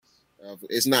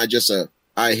It's not just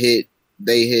I hit,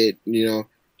 they hit.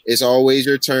 It's always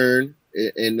your turn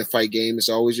in the fight game. It's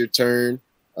always your turn.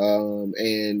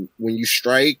 And when you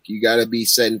strike, you got to be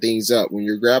setting things up. When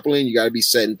you're grappling, you got to be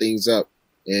setting things up.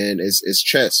 And it's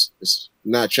chess. It's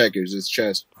not checkers. It's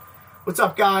chess. What's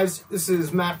up, guys? This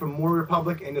is Matt from Warrior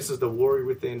Republic, and this is the Warrior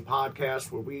Within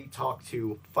podcast, where we talk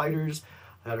to fighters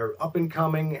that are up and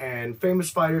coming and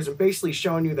famous fighters, and basically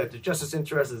showing you that they're just as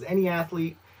interested as any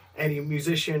athlete, any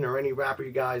musician, or any rapper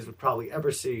you guys would probably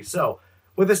ever see. So,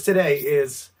 with us today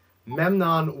is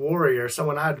Memnon Warrior,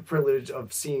 someone I had the privilege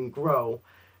of seeing grow,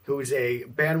 who is a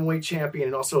bantamweight champion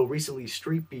and also recently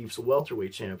Street Beef's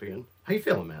welterweight champion. How you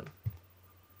feeling, man?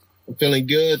 I'm feeling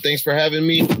good. Thanks for having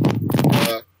me.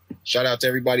 Shout out to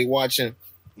everybody watching.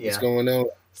 Yeah. What's going on?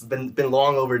 It's been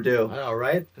long overdue. All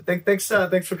right. Thanks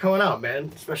for coming out,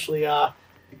 man. Especially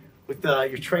with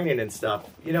your training and stuff.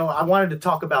 I wanted to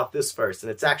talk about this first,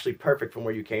 and it's actually perfect from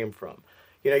where you came from.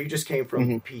 You just came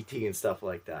from PT and stuff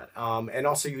like that. And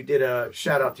also you did a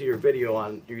shout out to your video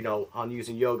on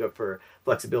using yoga for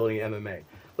flexibility in MMA.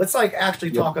 Let's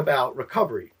actually talk about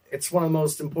recovery. It's one of the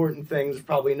most important things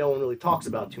probably no one really talks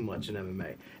about too much in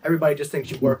MMA. Everybody just thinks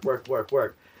you work.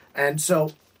 And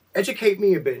so educate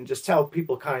me a bit and just tell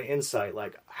people kind of insight,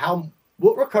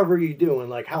 what recovery you do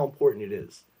and how important it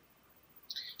is.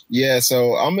 Yeah,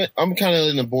 so I'm kind of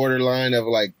in the borderline of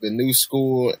the new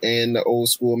school and the old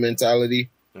school mentality.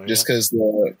 Oh, yeah. Just because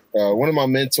one of my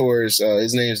mentors,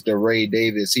 his name is DeRay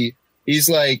Davis. He's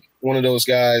one of those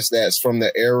guys that's from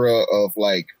the era of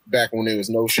back when there was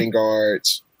no shin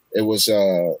guards. It was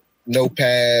no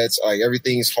pads.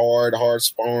 Everything's hard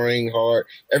sparring, hard.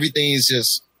 Everything's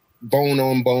just bone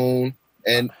on bone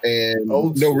and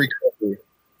no recovery.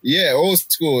 Yeah, old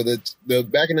school. The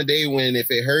back in the day when if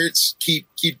it hurts, keep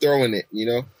throwing it,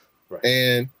 Right.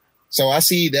 And so I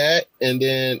see that, and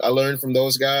then I learn from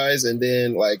those guys, and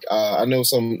then I know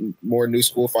some more new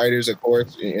school fighters, of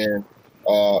course, and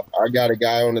I got a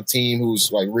guy on the team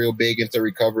who's real big into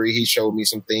recovery. He showed me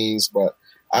some things, but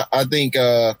I think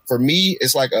for me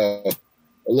it's a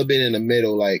little bit in the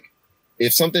middle.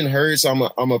 If something hurts, I'm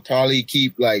a probably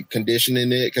keep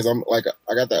conditioning it, because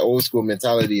I got that old school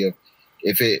mentality of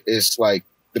if it's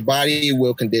the body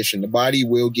will condition, the body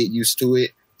will get used to it.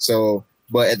 So,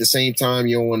 but at the same time,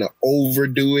 you don't want to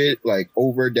overdo it,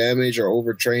 over damage or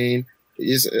overtrain.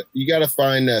 You got to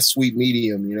find that sweet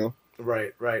medium,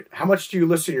 Right. How much do you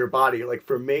listen to your body?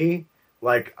 For me,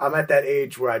 I'm at that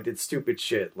age where I did stupid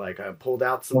shit. I pulled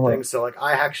out some things. So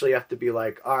I actually have to be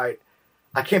all right,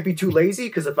 I can't be too lazy,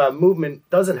 because if a movement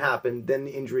doesn't happen, then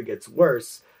the injury gets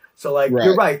worse. So right.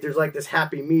 You're right. There's this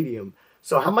happy medium.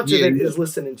 So how much of it is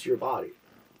listening to your body?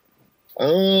 A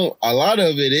lot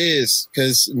of it is,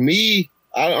 because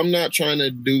I'm not trying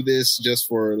to do this just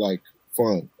for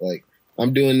fun.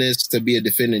 I'm doing this to be a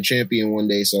defending champion one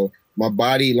day. So my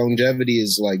body longevity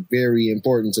is very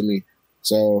important to me.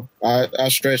 So I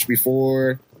stretch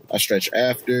before, I stretch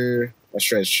after, I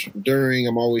stretch during.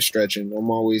 I'm always stretching. I'm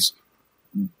always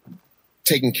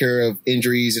taking care of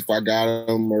injuries if I got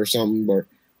them or something. But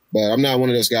I'm not one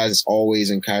of those guys that's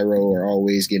always in Cairo or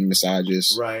always getting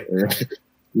massages. Right.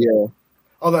 Yeah.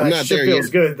 Although that shit feels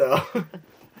good, though.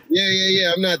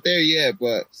 Yeah. I'm not there yet,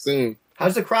 but soon.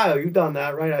 How's the cryo? You've done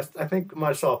that, right? I think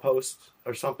I saw a post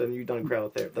or something. You've done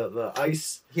cryo there. The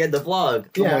ice. He had the vlog.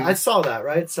 Yeah, I saw that,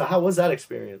 right? So how was that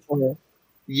experience?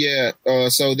 Yeah.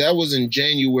 So that was in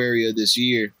January of this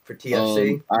year. For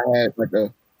TFC? I had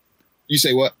You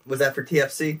say what? Was that for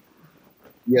TFC?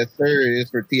 Yes, sir. It is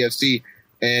for TFC.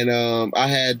 And I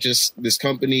had just this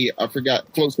company, I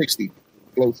forgot, Flow 60.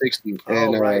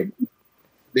 And right.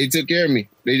 They took care of me.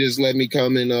 They just let me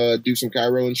come and do some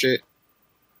Cairo and shit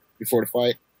before the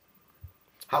fight.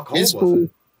 How cold was it?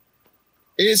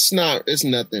 It's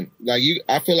nothing.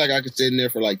 I feel like I could sit in there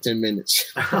for 10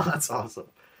 minutes. That's awesome.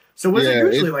 So was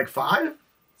it usually 5?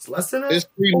 It's less than that? It's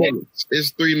 3 minutes. It's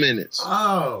 3 minutes.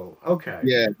 Oh, okay.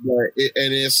 Yeah, but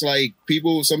it's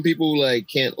some people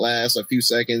can't last a few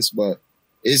seconds, but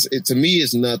to me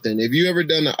it's nothing. If you ever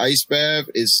done an ice bath,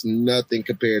 it's nothing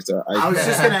compared to ice bath. I was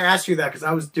just gonna ask you that, because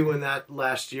I was doing that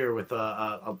last year with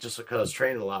just because I was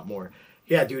training a lot more.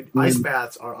 Yeah, dude, ice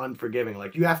baths are unforgiving.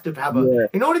 You have to have you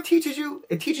know what it teaches you?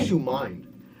 It teaches you mind,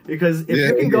 because if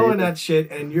you can go in that shit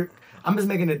and I'm just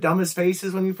making the dumbest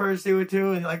faces when you first do it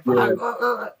too, and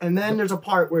and then there's a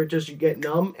part where you get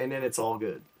numb, and then it's all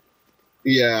good.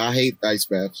 Yeah, I hate ice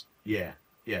baths. Yeah,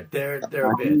 they're a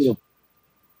bitch.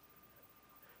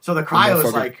 So the cryo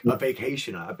is a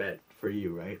vacation, I bet, for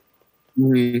you, right?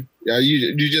 Mm-hmm. Yeah,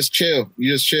 you just chill.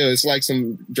 It's like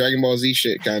some Dragon Ball Z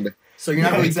shit, kind of. So you're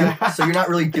not really so you're not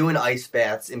really doing ice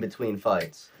baths in between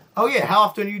fights. Oh yeah, how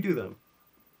often do you do them?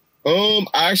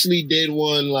 I actually did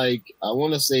one like I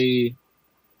want to say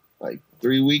like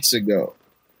 3 weeks ago,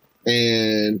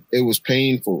 and it was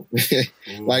painful.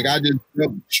 Like I just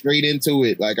jumped straight into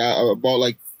it. Like I bought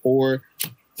like four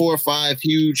or five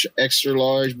huge extra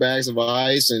large bags of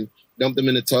ice and dumped them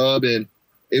in the tub, and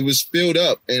it was filled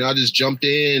up. And I just jumped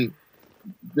in.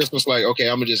 Just was like, okay,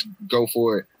 I'm gonna just go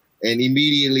for it. And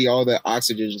immediately all the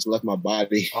oxygen just left my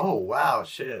body. Oh wow,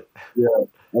 shit. Yeah.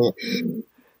 And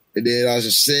then I was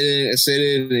just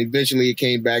sitting, and eventually it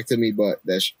came back to me, but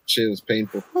that shit was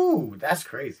painful. Ooh, that's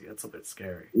crazy. That's a bit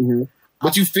scary. Mm-hmm.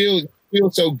 But you feel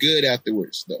so good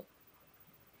afterwards, though.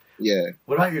 Yeah.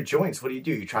 What about your joints? What do?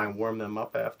 You try and warm them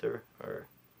up after, or?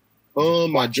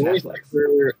 My joints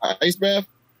after ice bath.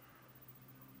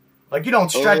 Like you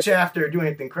don't stretch after or do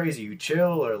anything crazy. You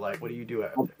chill, or like what do you do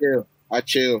after? I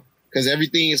chill because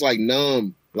everything is like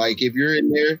numb. Like if you're in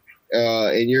there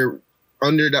and you're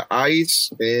under the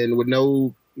ice and with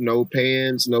no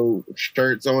pants, no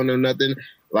shirts on or nothing,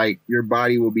 like your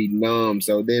body will be numb.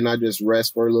 So then I just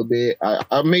rest for a little bit.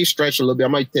 I may stretch a little bit. I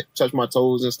might touch my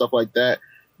toes and stuff like that,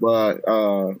 but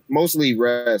mostly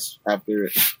rest after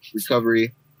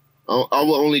recovery. I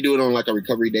will only do it on like a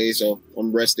recovery day, so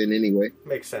I'm resting anyway.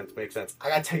 Makes sense. I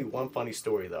gotta tell you one funny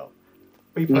story though.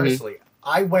 Me personally,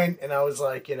 I went and I was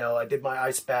like, I did my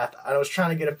ice bath. I was trying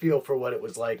to get a feel for what it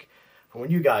was like for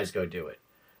when you guys go do it.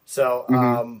 So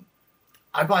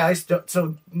I buy ice.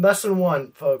 So lesson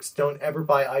one, folks, don't ever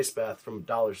buy ice bath from a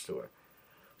dollar store.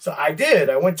 So I did.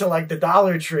 I went to like the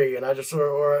Dollar Tree and I just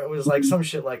or it was like some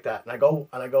shit like that. And I go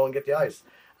and get the ice.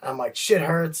 And I'm like, shit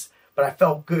hurts. But I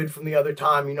felt good from the other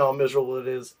time. You know how miserable it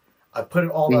is. I put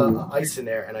all the ice in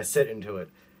there and I sit into it.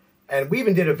 And we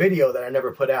even did a video that I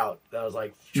never put out. That I was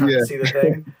like trying to see the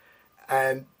thing.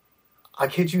 And I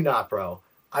kid you not, bro.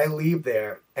 I leave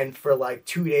there and for like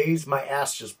 2 days, my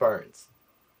ass just burns.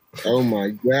 Oh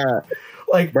my God.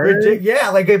 Like,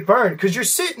 like it burned. Because you're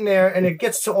sitting there and it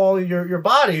gets to all your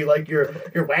body. Like your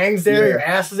wang's there, your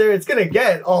ass is there. It's going to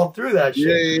get all through that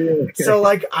shit. Yeah. So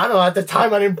like, I don't know, at the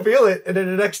time I didn't feel it. And then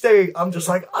the next day, I'm just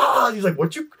like, he's like,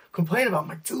 what you complain about? I'm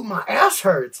like, dude, my ass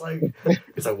hurts. Like,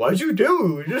 he's like, what'd you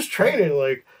do? You're just training.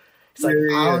 Like, he's like,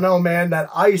 I don't know, man, that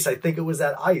ice. I think it was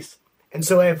that ice. And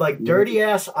so I have like dirty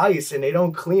ass ice and they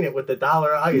don't clean it with the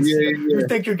dollar ice. You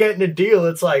think you're getting a deal.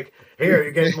 It's like, here,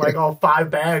 you're getting like all 5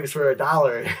 bags for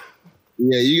 $1.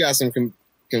 Yeah, you got some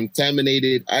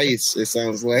contaminated ice, it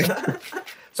sounds like.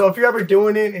 So if you're ever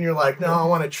doing it and you're like, no, I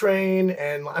want to train.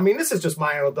 And I mean, this is just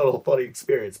my own little funny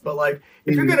experience. But like,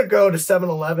 if you're going to go to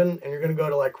 7-Eleven and you're going to go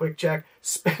to like Quick Check,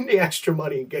 spend the extra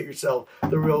money and get yourself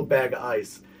the real bag of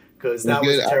ice. Because that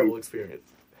was a terrible experience.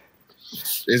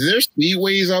 Is there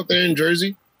speedways out there in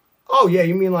Jersey? Oh yeah,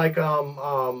 you mean like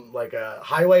a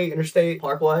highway, interstate,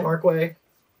 parkway?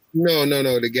 No,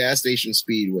 the gas station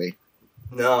speedway.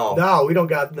 No, we don't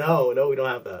got we don't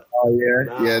have that. Oh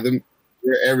yeah, yeah, they're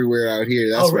everywhere out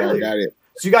here. That's where I got it.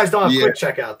 So you guys don't have Quick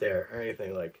Check out there or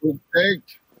anything like? Quick Check?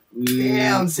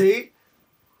 Damn, see.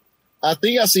 I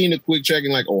think I seen a Quick Check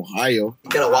in like Ohio. You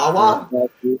got a Wawa?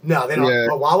 No, they don't. Yeah.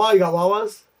 A Wawa? You got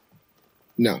Wawas?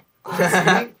 No.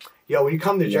 Yo, when you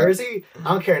come to Jersey,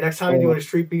 I don't care. Next time you're doing a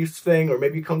street beef thing, or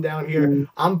maybe you come down here,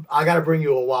 I gotta bring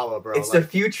you a Wawa, bro. It's the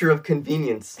future of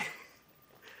convenience.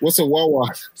 What's a Wawa?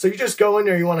 So you just go in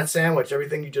there, you want a sandwich,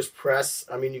 everything you just press.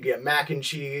 I mean, you get mac and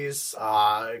cheese.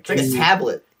 It's like a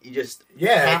tablet. You just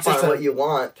tap on what you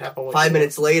want. 5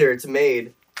 minutes later, it's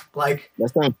made. Like that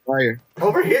sounds fire.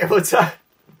 Over here, what's up?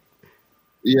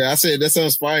 Yeah, I said that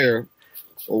sounds fire.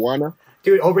 Awana?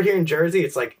 Dude, over here in Jersey,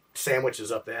 it's like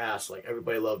sandwiches up the ass. Like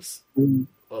everybody loves it.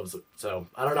 So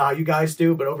I don't know how you guys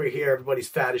do, but over here everybody's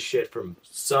fat as shit from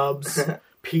subs,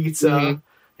 pizza,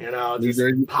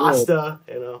 just pasta,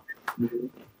 And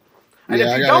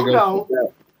if you don't know,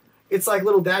 it's like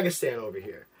little Dagestan over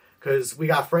here. Because we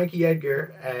got Frankie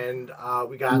Edgar and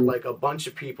we got like a bunch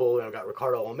of people. We got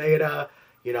Ricardo Almeida.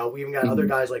 We even got other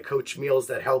guys like Coach Meals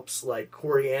that helps, like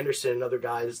Corey Anderson and other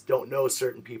guys don't know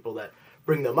certain people that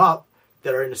bring them up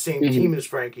that are in the same team as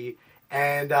Frankie.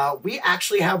 And we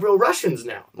actually have real Russians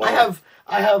now. Wow.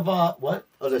 I have what?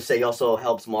 I was going to say, he also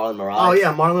helps Marlon Moraes. Oh,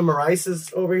 yeah, Marlon Moraes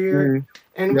is over here.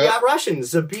 And we got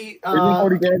Russians. Zabit.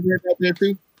 Cody Garbrandt out there,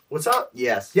 too? What's up?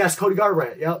 Yes, Cody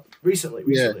Garbrandt. Yep, recently.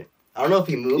 Yeah. I don't know if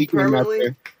he moved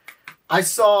permanently. I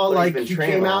saw, like, he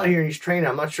came out here and he's training.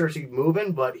 I'm not sure if he's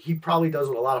moving, but he probably does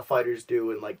what a lot of fighters do.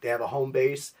 And, like, they have a home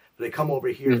base, but they come over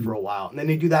here for a while. And then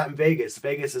they do that in Vegas.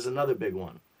 Vegas is another big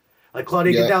one. Like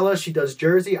Claudia Gadella, she does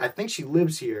Jersey. I think she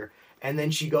lives here. And then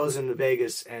she goes into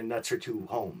Vegas, and that's her 2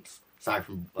 homes, aside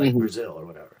from, like, Brazil or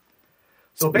whatever.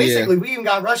 So, basically, we even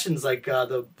got Russians, like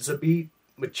the Zabit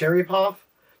Cherrypov.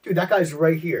 Dude, that guy's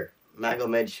right here.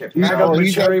 Magomed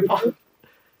Cherrypov.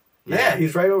 Yeah,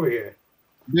 he's right over here.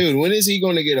 Dude, when is he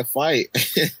going to get a fight?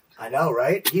 I know,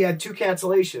 right? He had 2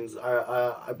 cancellations,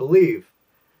 I believe.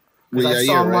 Because I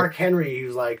saw Mark Henry. He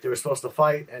was like, they were supposed to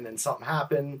fight, and then something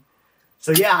happened.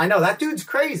 So, yeah, I know. That dude's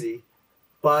crazy.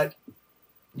 But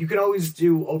you can always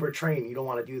do overtrain. You don't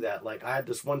want to do that. Like, I had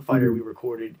this one fighter we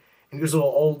recorded, and he was a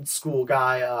little old school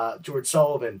guy, George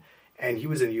Sullivan, and he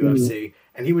was in UFC.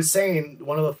 And he was saying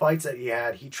one of the fights that he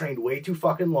had, he trained way too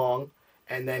fucking long,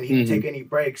 and then he didn't take any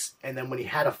breaks. And then when he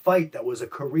had a fight that was a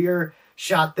career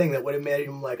shot thing that would have made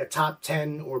him like a top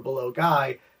 10 or below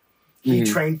guy, he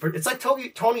trained for, it's like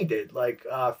Tony did, like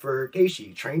for Gaethje.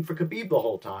 He trained for Khabib the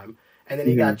whole time. And then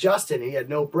he got Justin, and he had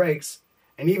no breaks.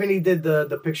 And even he did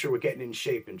the picture with getting in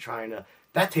shape and trying to,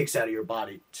 that takes out of your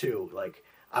body too. Like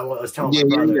I was telling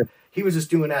my brother, he was just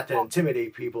doing that to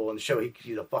intimidate people and show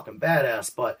he's a fucking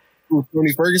badass. But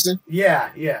Tony Ferguson?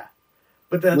 Yeah.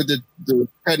 But with the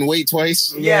cutting weight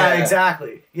twice? Yeah,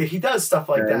 exactly. Yeah, he does stuff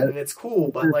like that, and it's cool.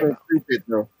 But like, stupid,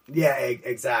 though. Yeah,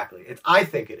 exactly. I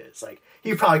think it is. Like,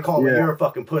 he probably called me, "You're a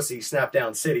fucking pussy," snap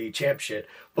down city champ shit.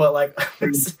 But like,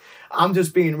 I'm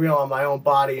just being real on my own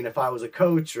body. And if I was a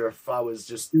coach or if I was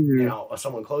just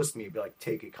someone close to me, be like,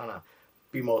 take it, kind of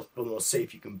be the most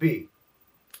safe you can be.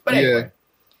 But anyway.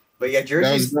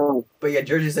 Jersey's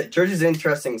an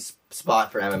interesting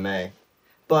spot for MMA.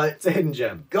 But it's a hidden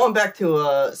gem. Going back to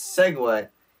a segue,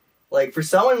 like for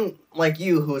someone like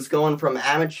you who's going from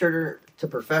amateur to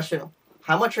professional,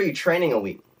 how much are you training a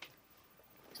week?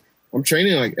 I'm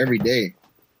training like every day.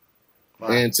 Wow.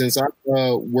 And since I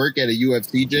work at a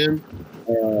UFC gym,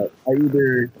 I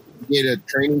either get a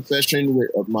training session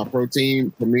with my pro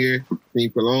team, Premier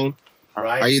Team Cologne. All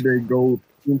right. I either go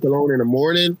Team Cologne in the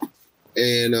morning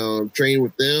and train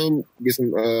with them, get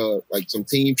some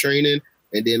team training,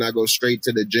 and then I go straight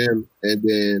to the gym. And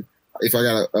then if I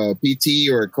got a PT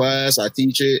or a class, I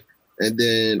teach it, and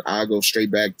then I go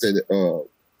straight back to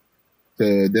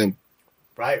them.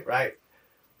 Right.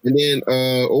 And then,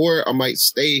 or I might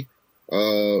stay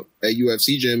at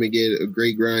UFC gym and get a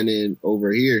great grind in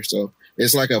over here. So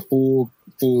it's like a full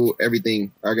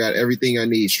everything. I got everything I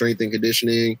need: strength and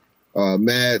conditioning,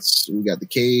 mats. We got the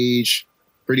cage,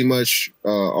 pretty much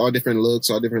all different looks,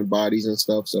 all different bodies and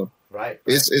stuff. So right.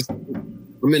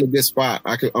 I'm in a good spot.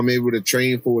 I'm able to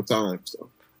train full time. So.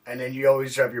 And then you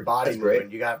always have your body moving.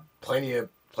 You got plenty of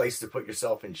place to put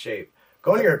yourself in shape.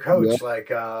 Going to your coach,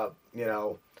 like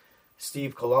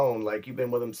Steve Cologne, like you've been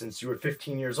with him since you were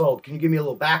 15 years old. Can you give me a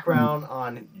little background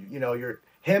on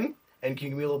him, and can you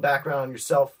give me a little background on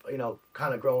yourself?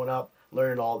 Kind of growing up,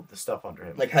 learning all the stuff under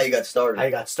him, like how you got started. How you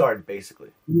got started, basically.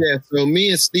 Yeah. So me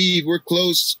and Steve, we're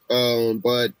close,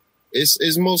 but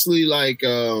it's mostly like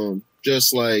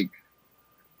just like.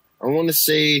 I want to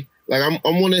say, like,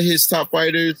 I'm one of his top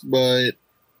fighters, but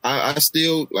I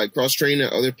still like cross train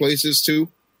at other places too.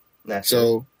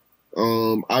 So,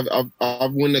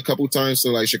 I've won a couple times to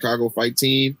like Chicago Fight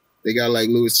Team. They got like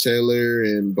Lewis Taylor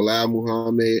and Bilal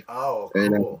Muhammad. Oh, cool.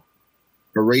 And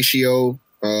Horatio,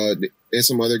 and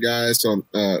some other guys, some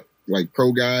like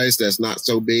pro guys that's not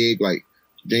so big, like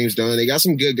James Dunn. They got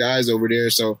some good guys over there.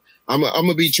 So I'm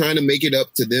gonna be trying to make it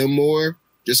up to them more,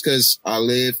 just because I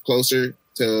live closer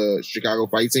to Chicago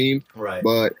Fight Team. Right.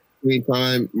 But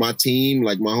meantime, my team,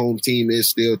 like my home team, is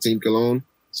still Team Cologne.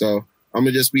 So I'm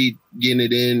gonna just be getting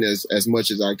it in as much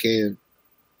as I can.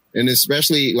 And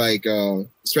especially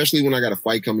when I got a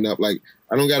fight coming up, like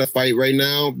I don't got a fight right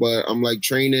now, but I'm like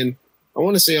training. I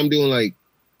want to say I'm doing like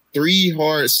 3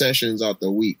 hard sessions out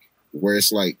the week where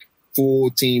it's like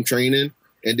full team training.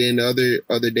 And then the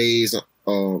other days,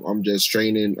 I'm just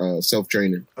training,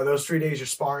 self-training. Are those 3 days you're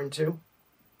sparring too?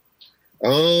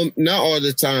 Not all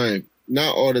the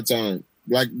time.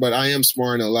 But I am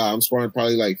sparring a lot. I'm sparring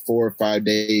probably like 4 or 5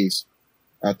 days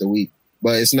out the week,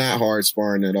 but it's not hard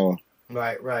sparring at all.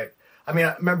 Right. I mean,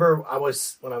 I remember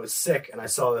when I was sick and I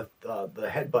saw the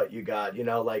headbutt you got,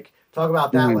 like talk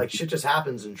about that. Like shit just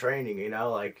happens in training,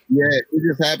 like. Yeah, it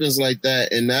just happens like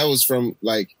that. And that was from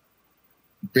like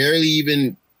barely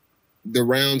even the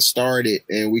round started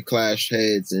and we clashed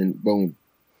heads and boom,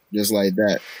 just like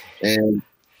that. And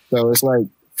so it's like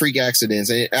freak accidents.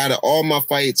 And out of all my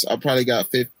fights, I probably got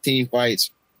 15 fights,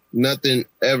 nothing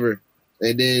ever.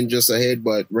 And then just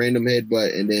a random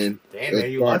headbutt. And then. Damn,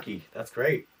 man, you're lucky. That's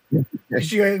great. You're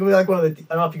going to be like one of the,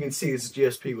 I don't know if you can see this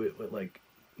GSP with like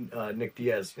Nick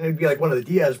Diaz. You'd be like one of the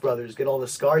Diaz brothers, get all the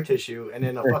scar tissue, and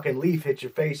then a fucking leaf hits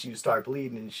your face, you start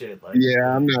bleeding and shit. Like,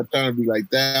 yeah, I'm not trying to be like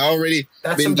that. I already.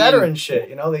 That's some veteran shit,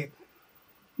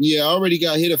 Yeah, I already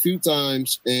got hit a few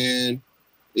times, and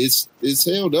it's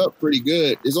held up pretty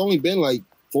good. It's only been like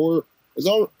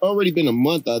already been a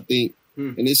month, I think,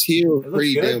 and it's healed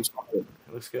pretty damn solid.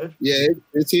 It looks good. Yeah,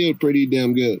 it's healed pretty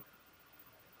damn good.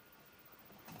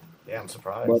 Yeah, I'm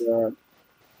surprised.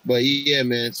 But yeah,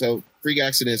 man. So freak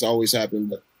accidents always happen,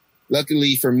 but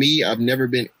luckily for me, I've never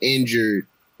been injured.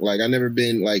 Like I've never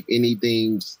been like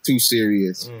anything too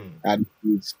serious. I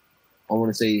want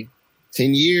to say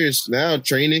 10 years now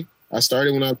training. I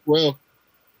started when I was 12.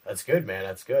 That's good, man.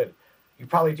 That's good. You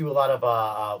probably do a lot of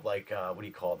what do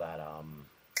you call that?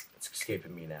 It's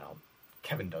escaping me now.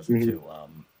 Kevin does it too.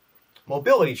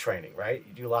 Mobility training, right?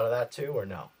 You do a lot of that too, or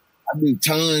no? I do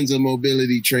tons of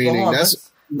mobility training.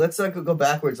 Let's go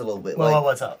backwards a little bit. Well,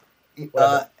 what's up?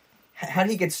 How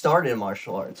did he get started in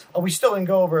martial arts? Oh, we still didn't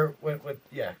go over with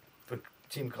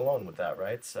Team Cologne with that,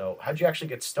 right? So how'd you actually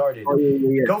get started? Oh,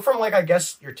 yeah. Go from I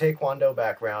guess your Taekwondo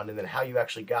background, and then how you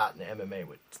actually got into MMA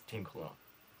with Team Cologne.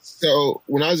 So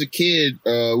when I was a kid,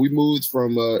 we moved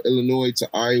from Illinois to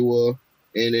Iowa,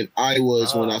 and in Iowa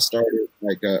is when I started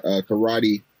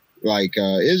karate.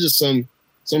 It was just some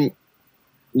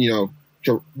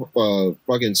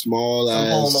fucking small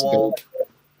ass.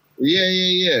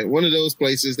 Yeah. One of those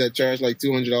places that charge like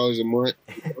 $200 a month,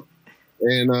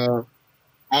 and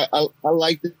I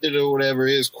liked it or whatever.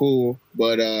 It's cool,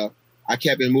 but I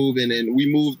kept it moving, and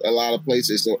we moved a lot of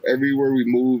places. So everywhere we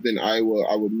moved in Iowa,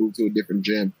 I would move to a different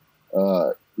gym.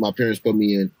 My parents put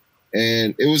me in,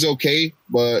 and it was okay,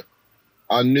 but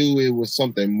I knew it was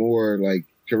something more like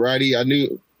karate. I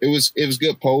knew it was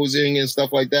good posing and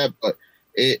stuff like that, but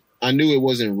I knew it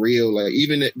wasn't real. Like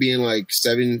even it being like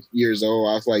 7 years old,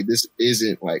 I was like, this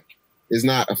isn't it's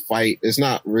not a fight. It's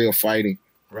not real fighting.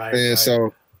 Right. And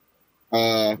so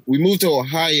we moved to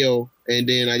Ohio, and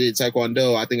then I did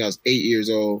Taekwondo. I think I was 8 years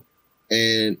old,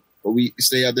 and we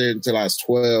stayed out there until I was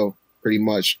 12 pretty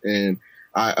much. And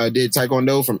I did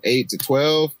Taekwondo from 8 to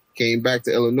 12, came back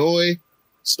to Illinois,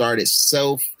 started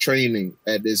self-training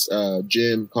at this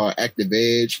gym called Active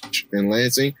Edge in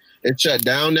Lansing. It's shut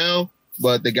down now,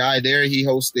 but the guy there, he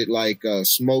hosted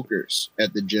smokers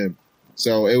at the gym.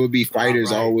 So it would be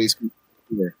fighters always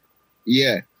there.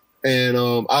 Yeah. And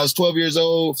I was 12 years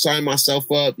old, signed myself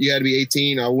up. You had to be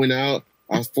 18. I went out.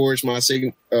 I forged my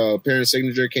parents'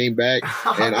 signature, came back,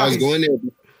 and I was going there.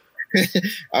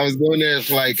 I was going there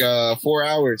for 4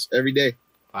 hours every day.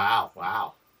 Wow.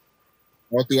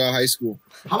 All throughout high school.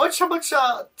 How much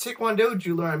Taekwondo did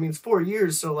you learn? I mean, it's 4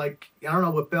 years, so I don't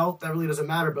know what belt, that really doesn't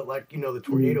matter, but the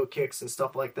tornado kicks and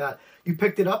stuff like that. You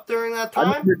picked it up during that time?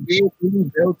 I never did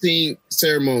any belting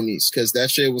ceremonies because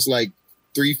that shit was like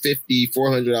 $350,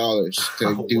 $400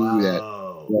 to do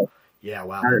that. Yeah,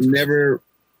 wow. I never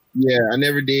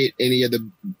did any of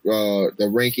the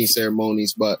ranking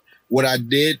ceremonies, but what I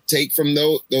did take from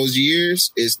those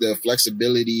years is the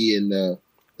flexibility and the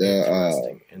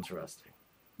interesting.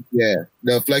 Yeah,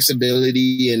 the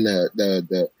flexibility and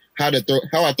the how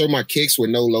I throw my kicks with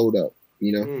no load up.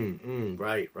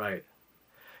 Right.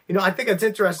 I think it's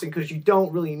interesting because you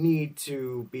don't really need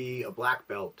to be a black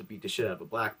belt to beat the shit out of a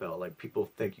black belt. Like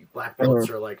people think black belts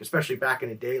are especially back in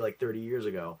the day, 30 years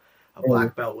ago, a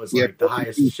black belt was the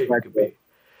highest shit you could be.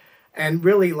 And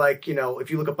really,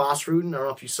 if you look at Bas Rutten, I don't know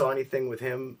if you saw anything with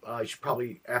him. You should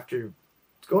probably, after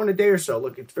going a day or so,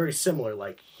 look, it's very similar.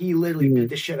 He literally beat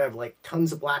the shit out of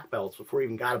tons of black belts before he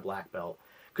even got a black belt.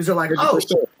 Because they're like, oh,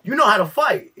 you know how to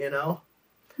fight,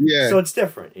 Yeah. So it's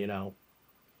different,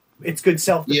 It's good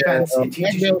self-defense. It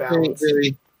teaches you balance.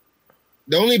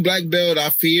 The only black belt I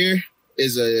fear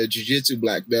is a jiu-jitsu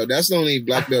black belt. That's the only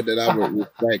black belt that I would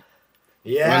respect.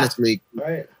 Yeah. Honestly.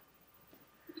 Right.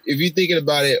 If you're thinking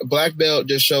about it, black belt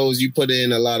just shows you put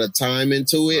in a lot of time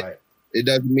into it. Right. It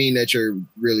doesn't mean that you're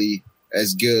really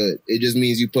as good. It just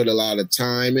means you put a lot of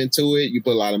time into it. You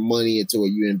put a lot of money into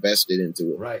it. You invested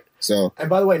into it. Right. So, and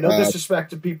by the way, no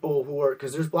disrespect to people who are,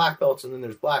 because there's black belts and then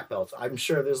there's black belts. I'm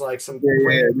sure there's some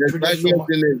great there's black belts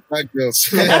and there's black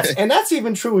belts. and that's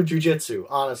even true with jiu-jitsu,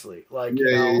 honestly.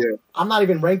 I'm not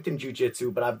even ranked in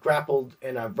jiu-jitsu, but I've grappled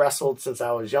and I've wrestled since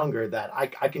I was younger that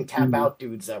I can tap out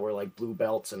dudes that were blue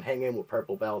belts and hang in with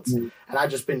purple belts. And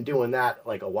I've just been doing that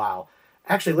a while.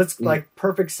 Actually, let's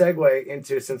perfect segue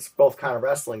into, since both kind of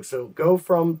wrestling. So go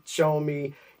from showing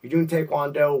me you're doing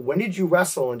Taekwondo. When did you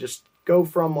wrestle, and just go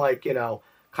from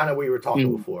kind of what you were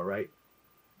talking before, right?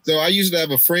 So I used to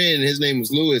have a friend. His name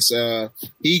was Lewis.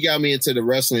 He got me into the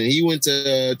wrestling. He went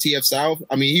to TF South.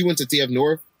 I mean, he went to TF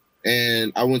North,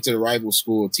 and I went to the rival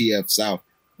school, TF South.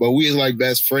 But we was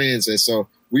best friends, and so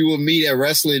we would meet at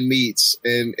wrestling meets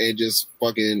and just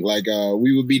fucking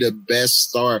we would be the best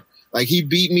star. He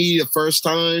beat me the first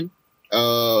time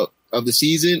of the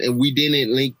season, and we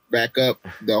didn't link back up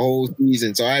the whole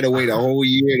season. So I had to wait a whole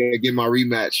year to get my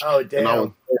rematch. Oh, damn. And I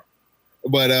was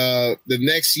But the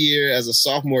next year as a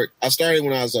sophomore, I started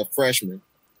when I was a freshman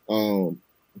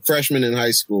in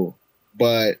high school.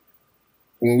 But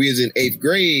when we was in 8th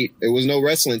grade, there was no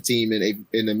wrestling team in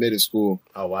the middle school.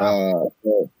 Oh, wow.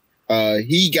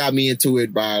 He got me into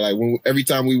it by every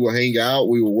time we would hang out,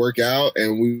 we would work out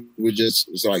and we would just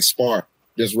spar,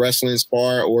 just wrestling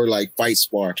spar or like fight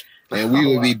spar. And we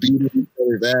would be beating each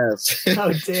other's ass.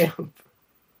 Oh, damn.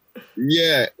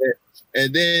 Yeah.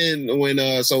 And then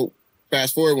when, so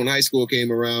fast forward when high school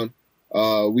came around,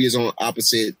 we was on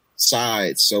opposite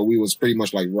sides. So we was pretty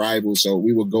much like rivals. So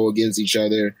we would go against each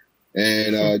other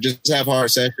and just have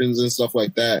hard sessions and stuff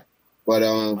like that. But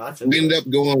we ended up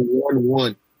going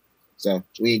 1-1. So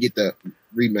we didn't get the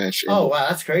rematch. Oh, wow.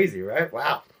 That's crazy, right?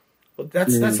 Wow. Well,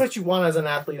 that's what you want as an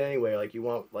athlete anyway. Like, you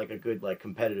want like a good, like,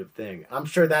 competitive thing. I'm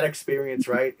sure that experience,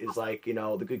 right, is like, you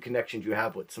know, the good connections you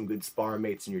have with some good sparring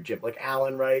mates in your gym. Like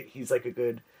Alan, right? He's like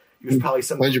he was probably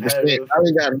some 100%. competitive.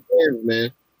 I got hands,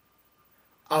 man.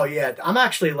 Oh, yeah. I'm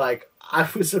actually like, I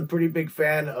was a pretty big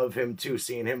fan of him too,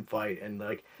 seeing him fight. And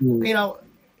like, you know,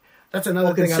 that's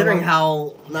another thing. Considering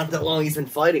how not that long he's been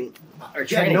fighing or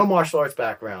training. No martial arts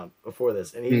background before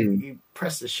this. And he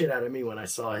pressed the shit out of me when I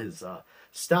saw his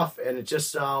stuff. And it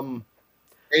just, people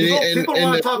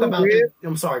want to talk about it.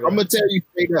 I'm sorry. I'm going to tell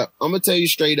you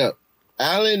straight up.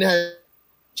 Alan has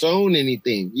shown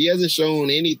anything. He hasn't shown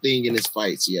anything in his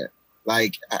fights yet.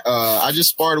 Like, I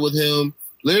just sparred with him.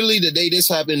 Literally the day this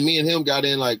happened, me and him got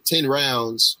in like 10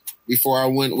 rounds before I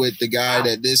went with the guy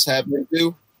that this happened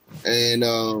to. And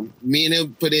me and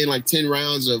him put in like 10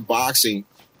 rounds of boxing.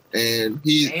 And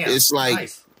it's like,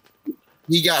 nice.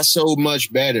 He got so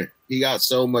much better. It's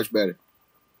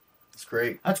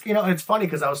great. That's, you know, it's funny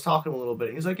because I was talking a little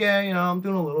bit. He's like, yeah, you know, I'm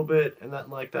doing a little bit and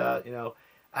nothing like that. You know,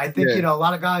 I think, you know, a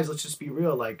lot of guys, let's just be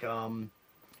real. Like, you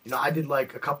know, I did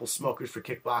like a couple smokers for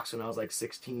kickboxing when I was like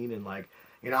 16 and like,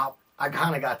 you know, I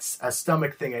kind of got a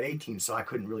stomach thing at 18, so I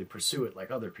couldn't really pursue it like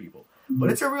other people.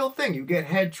 But it's a real thing. You get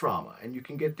head trauma, and you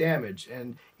can get damage.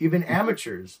 And even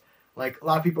amateurs, like a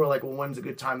lot of people are like, well, when's a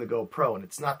good time to go pro? And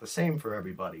it's not the same for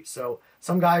everybody. So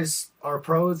some guys are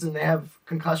pros, and they have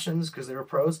concussions because they were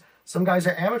pros. Some guys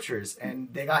are amateurs,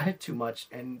 and they got hit too much,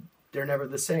 and they're never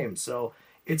the same. So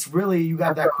it's really, you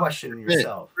got that question in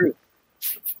yourself.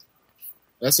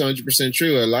 That's 100%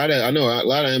 true. I know a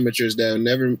lot of amateurs that'll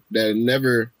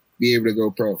never be able to go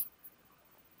pro.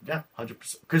 Yeah,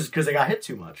 100%. Because they got hit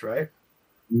too much, right?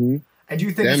 Mm-hmm. And do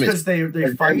you think it's because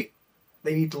they fight,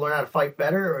 they need to learn how to fight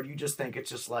better, or do you just think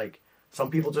it's just like some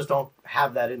people just don't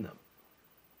have that in them?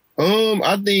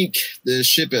 I think the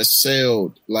ship has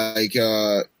sailed. Like,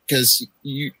 because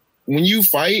when you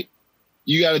fight,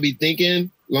 you got to be thinking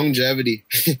longevity.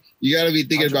 You got to be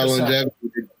thinking 100%. About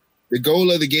longevity. The goal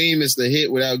of the game is to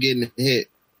hit without getting hit.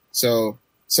 So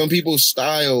some people's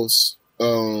styles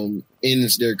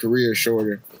ends their career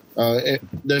shorter.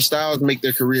 Their styles make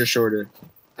their career shorter,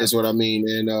 is what I mean.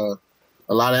 And a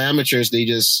lot of amateurs, they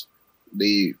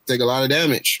take a lot of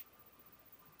damage.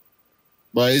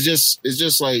 But it's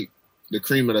just like the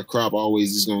cream of the crop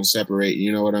always is going to separate.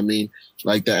 You know what I mean?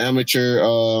 Like the amateur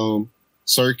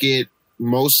circuit,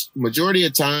 majority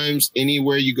of times,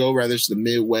 anywhere you go, whether it's the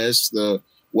Midwest, the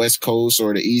West Coast,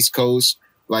 or the East Coast,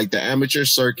 like the amateur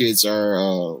circuits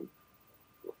are.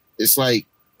 It's like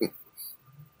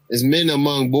it's men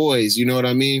among boys, you know what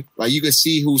I mean? Like you can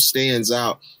see who stands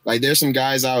out. Like there's some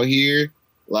guys out here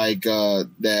like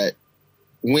that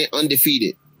went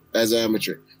undefeated as an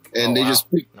amateur, and they just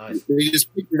picked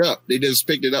it up. They just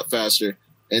picked it up faster,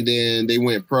 and then they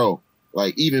went pro,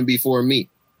 like even before me.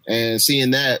 And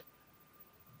seeing that,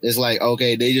 it's like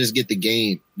okay, they just get the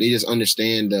game. They just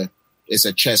understand it's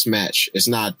a chess match. It's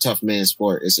not a tough man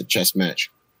sport. It's a chess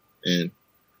match, and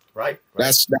right.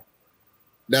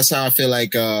 That's how I feel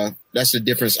like that's the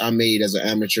difference I made as an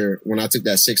amateur when I took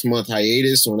that 6-month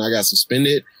hiatus when I got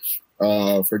suspended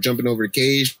for jumping over the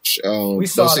cage. We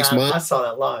saw that. 6 months. I saw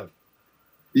that live.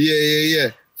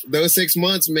 Yeah. Those 6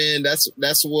 months, man,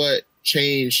 that's what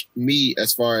changed me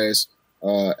as far as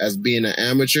being an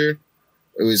amateur.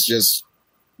 It was just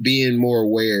being more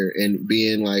aware and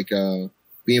being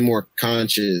more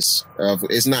conscious of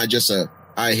it's not just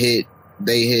I hit,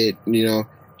 they hit, you know.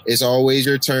 It's always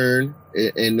your turn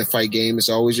in the fight game. It's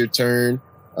always your turn.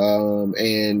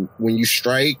 And when you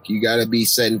strike, you got to be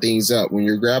setting things up. When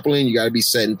you're grappling, you got to be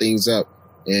setting things up.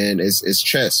 And it's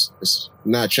chess. It's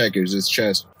not checkers. It's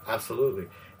chess. Absolutely.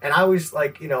 And I always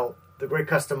like, you know, the great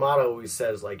Customato always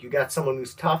says, like, you got someone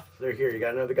who's tough, they're here. You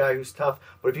got another guy who's tough.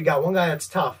 But if you got one guy that's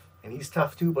tough, and he's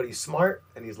tough too, but he's smart,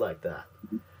 and he's like that.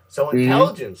 So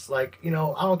intelligence, like, you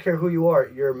know, I don't care who you are,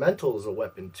 your mental is a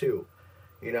weapon too.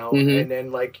 you know. And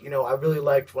then like, you know, I really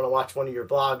liked when I watched one of your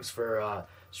vlogs for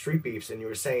Street Beefs, and you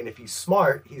were saying if he's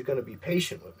smart, he's going to be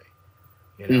patient with me,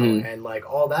 you know. And like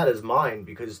all that is mine,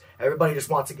 because everybody just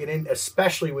wants to get in,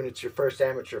 especially when it's your first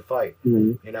amateur fight,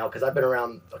 you know, because I've been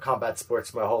around combat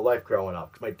sports my whole life growing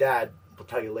up. 'Cause my dad, will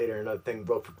tell you later, another thing,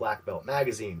 wrote for Black Belt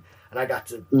magazine, and I got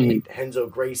to meet Renzo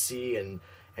Gracie and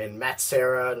Matt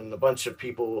Serra and a bunch of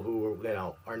people who, you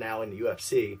know, are now in the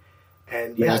UFC.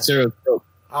 And yeah,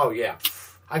 oh yeah,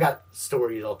 I got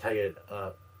stories I'll tell you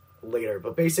later.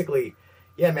 But basically,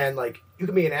 yeah, man, like you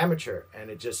can be an amateur, and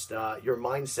it just your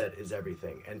mindset is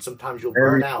everything. And sometimes you'll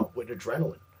burn out with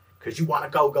adrenaline because you want to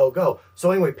go.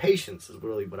 So anyway, patience is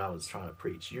really what I was trying to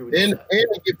preach. You and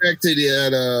to get back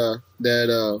to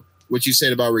that what you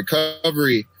said about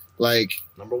recovery, like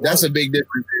that's a big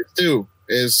difference too.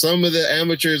 Is some of the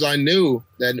amateurs I knew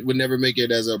that would never make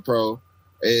it as a pro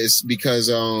is because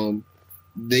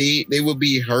they would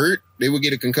be hurt, they would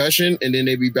get a concussion, and then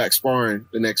they'd be back sparring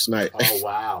the next night. Oh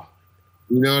wow.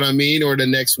 You know what I mean? Or the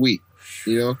next week.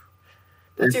 You know?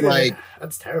 That's it's like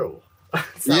that's terrible.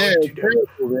 It's terrible,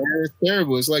 man. It's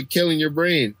terrible. It's like killing your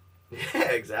brain.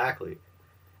 Yeah, exactly.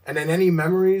 And then any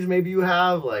memories maybe you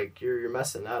have, like you're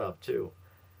messing that up too.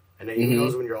 And then who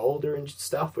knows when you're older and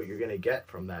stuff what you're gonna get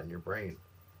from that in your brain.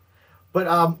 But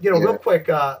you know, real quick,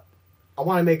 I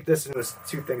want to make this into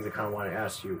two things I kind of want to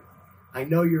ask you. I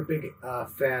know you're a big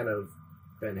fan of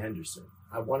Ben Henderson.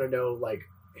 I want to know like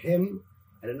him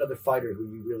and another fighter who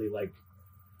you really like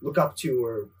look up to,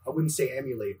 or I wouldn't say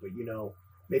emulate, but you know,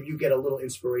 maybe you get a little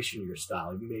inspiration in your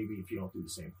style. Maybe if you don't do the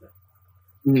same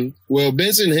thing. Well,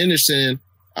 Benson Henderson,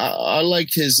 I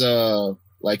liked his how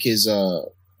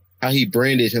he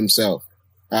branded himself.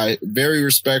 Very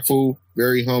respectful,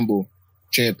 very humble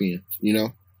champion, you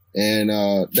know? And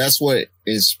that's what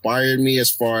inspired me as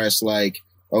far as like,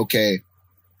 okay,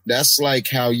 that's like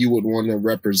how you would want to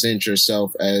represent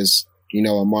yourself as, you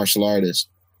know, a martial artist.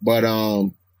 But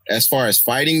as far as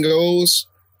fighting goes,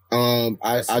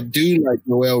 I do like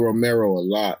Yoel Romero a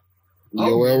lot. I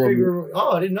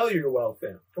didn't know you were a Yoel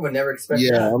fan. I would never expect that.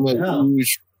 Yeah, I'm a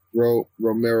huge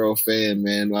Romero fan,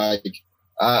 man. Like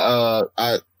I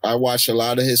watch a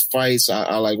lot of his fights.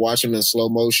 I like watch him in slow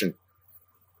motion.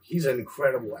 He's an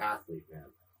incredible athlete, man.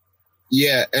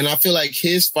 Yeah, and I feel like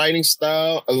his fighting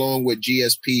style, along with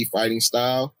GSP fighting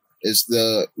style, is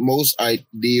the most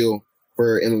ideal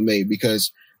for MMA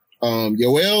because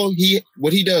Yoel,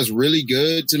 what he does really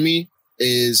good to me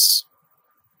is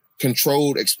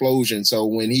controlled explosion. So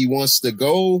when he wants to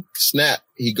go, snap,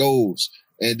 he goes,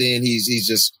 and then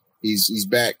he's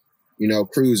back, you know,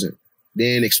 cruising.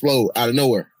 Then explode out of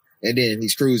nowhere, and then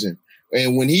he's cruising.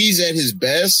 And when he's at his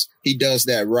best, he does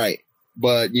that right.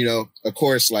 But you know, of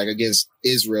course, like against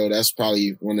Israel, that's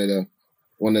probably one of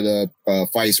the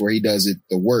fights where he does it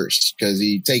the worst because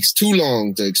he takes too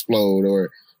long to explode,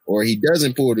 or he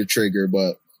doesn't pull the trigger.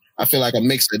 But I feel like a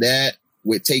mix of that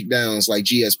with takedowns like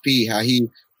GSP, how he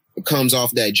comes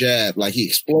off that jab, like he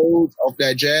explodes off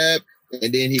that jab,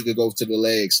 and then he could go to the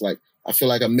legs. Like I feel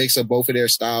like a mix of both of their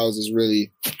styles is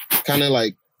really kind of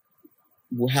like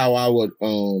how I would,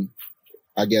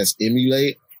 I guess,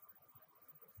 emulate.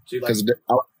 Because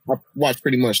I watch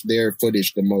pretty much their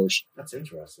footage the most. That's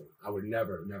interesting. I would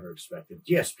never expect it.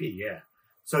 GSP, yeah.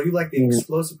 So you like the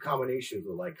explosive combinations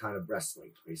with like kind of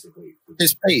wrestling, basically.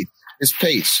 His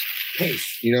pace.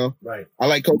 You know? Right. I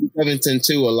like Kobe Covington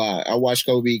too a lot. I watch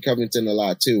Kobe Covington a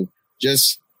lot too.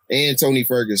 And Tony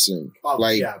Ferguson. Oh,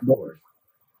 like, yeah, of course.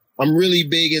 I'm really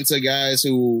big into guys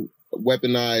who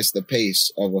weaponize the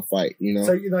pace of a fight, you know?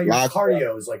 So, you know, your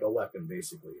cardio is like a weapon,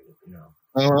 basically, you know?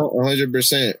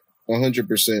 100%.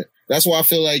 That's why I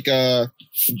feel like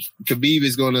Khabib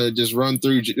is going to just run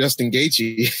through Justin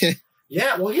Gaethje.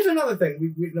 Yeah, well, here's another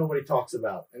thing we nobody talks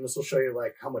about, and this will show you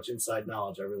like how much inside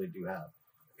knowledge I really do have.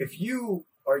 If you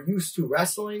are used to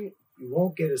wrestling, you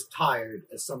won't get as tired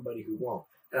as somebody who won't.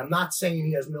 And I'm not saying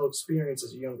he has no experience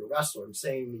as a younger wrestler. I'm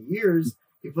saying the years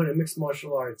he put in mixed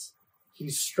martial arts, he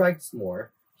strikes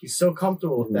more. He's so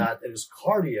comfortable with that his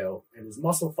cardio and his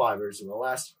muscle fibers in the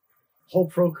last whole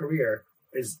pro career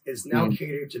is now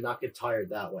catered to not get tired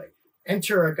that way.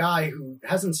 Enter a guy who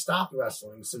hasn't stopped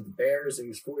wrestling since Bears and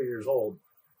he's 4 years old.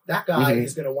 That guy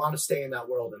is going to want to stay in that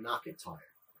world and not get tired.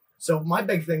 So my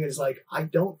big thing is like, I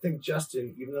don't think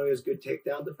Justin, even though he has good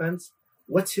takedown defense,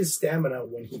 what's his stamina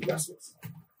when he wrestles?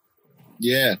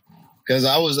 Yeah, because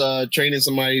I was training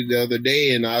somebody the other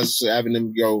day and I was having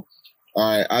them go,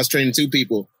 all right, I was training two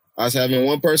people. I was having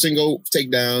one person go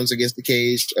takedowns against the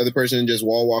cage, other person just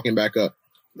wall walking back up.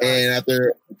 Nice. And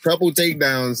after a couple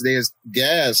takedowns, they're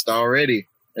gassed already.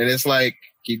 And it's like,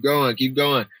 Keep going.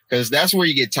 Because that's where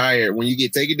you get tired. When you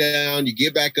get taken down, you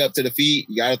get back up to the feet.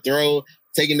 You got to throw,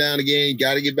 taken down again. You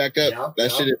got to get back up.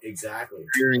 That shit is exactly.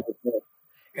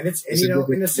 And it's you know,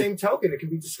 in the same token, it can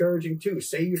be discouraging too.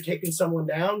 Say you're taking someone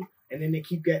down, and then they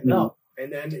keep getting up,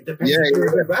 and then it depends if you're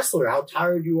a good wrestler, how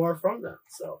tired you are from that.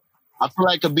 So I feel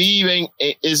like Khabib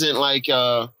isn't like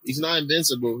he's not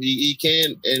invincible. He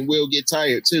can and will get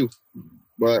tired too,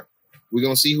 but we're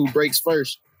gonna see who breaks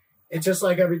first. It's just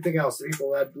like everything else. The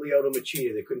people had Lyoto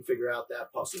Machida, they couldn't figure out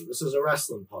that puzzle. This is a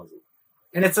wrestling puzzle.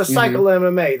 And it's a cycle of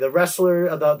MMA. The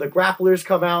wrestler, the grapplers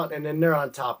come out, and then they're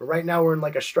on top. But right now we're in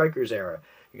like a strikers era.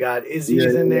 You got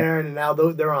Izzy's in there, and now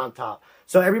they're on top.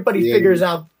 So everybody figures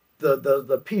out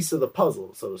the piece of the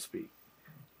puzzle, so to speak.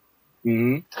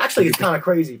 Mm-hmm. Actually, it's kind of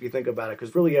crazy if you think about it,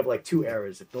 because really you have like two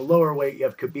eras. If the lower weight, you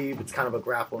have Khabib, it's kind of a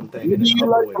grappling thing. Who do you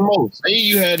like the most? Say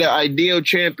you had the ideal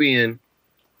champion.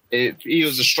 If he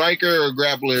was a striker or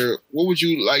grappler, what would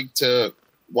you like to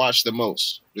watch the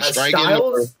most?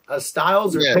 The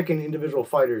Styles or picking individual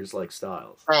fighters like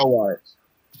Styles? Style-wise.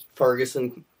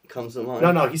 Ferguson comes to mind.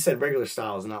 No, he said regular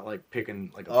Styles, not like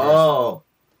picking like a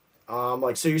person.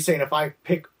 Like, so you're saying if I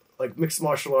pick like mixed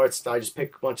martial arts, I just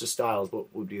pick a bunch of styles,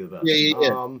 what would be the best?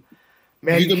 Yeah.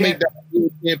 Man, you can make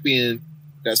that champion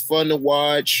that's fun to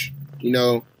watch. You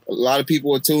know, a lot of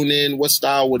people will tune in. What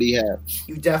style would he have?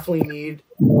 You definitely need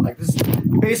like this.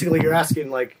 Basically, you're asking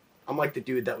like I'm like the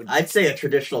dude that would. I'd say a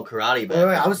traditional karate. Wait,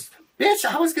 I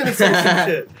was gonna say some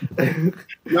shit.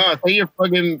 No, say you're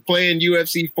fucking playing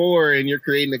UFC 4 and you're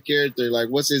creating a character. Like,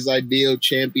 what's his ideal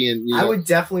champion? You know? I would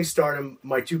definitely start him.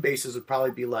 My two bases would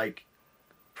probably be like,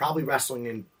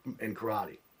 wrestling and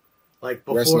karate. Like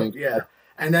before, wrestling.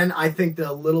 And then I think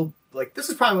this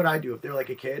is probably what I do if they're like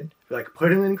a kid. Like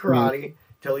put him in karate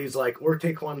till he's like, or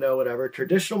taekwondo, whatever.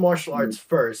 Traditional martial arts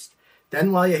first.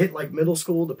 Then while you hit like middle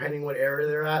school, depending what area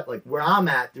they're at, like where I'm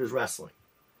at, there's wrestling.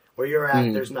 Where you're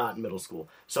at, there's not in middle school.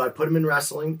 So I put him in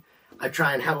wrestling. I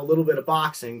try and have a little bit of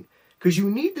boxing because you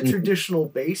need the traditional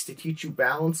base to teach you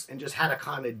balance and just how to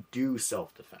kind of do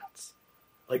self-defense.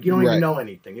 Like you don't even know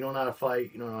anything. You don't know how to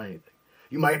fight. You don't know anything.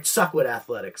 You might suck with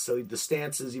athletics. So the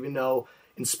stances, even though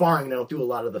in sparring they don't do a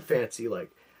lot of the fancy,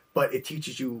 but it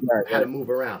teaches you how to move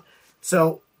around.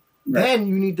 So then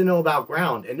you need to know about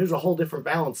ground. And there's a whole different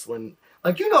balance when,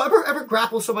 like, you know, ever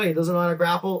grapple somebody who doesn't know how to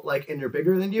grapple, like, and they're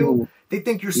bigger than you, they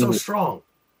think you're so strong.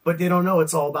 But they don't know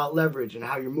it's all about leverage and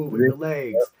how you're moving your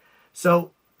legs.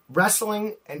 So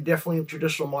wrestling and definitely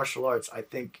traditional martial arts, I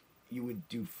think you would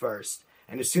do first.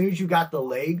 And as soon as you got the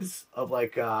legs of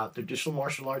like traditional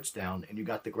martial arts down and you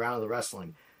got the ground of the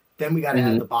wrestling, then we got to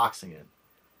add the boxing in.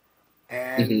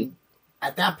 And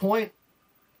at that point,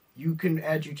 you can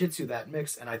add jiu-jitsu that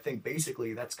mix. And I think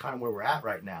basically that's kind of where we're at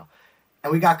right now.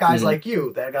 And we got guys like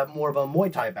you that got more of a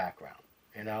Muay Thai background.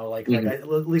 You know, like at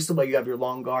least the way you have your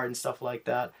long guard and stuff like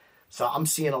that. So I'm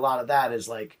seeing a lot of that as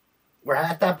like, we're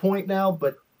at that point now,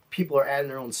 but people are adding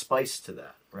their own spice to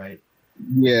that, right?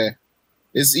 Yeah.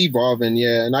 It's evolving,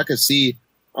 and I could see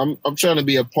I'm trying to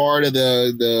be a part of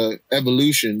the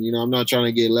evolution. You know, I'm not trying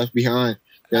to get left behind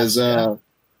because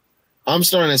I'm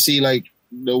starting to see like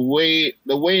the way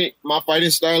my fighting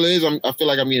style is. I feel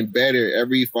like I'm getting better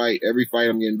every fight.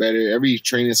 I'm getting better. Every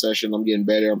training session, I'm getting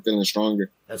better. I'm feeling stronger.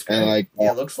 That's great. And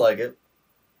it looks like it.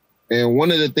 And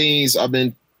one of the things I've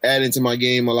been adding to my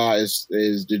game a lot is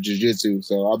the jiu-jitsu.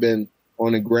 So I've been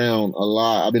on the ground a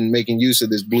lot. I've been making use of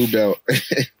this blue belt.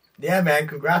 Yeah, man.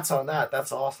 Congrats on that.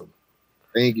 That's awesome.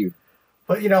 Thank you.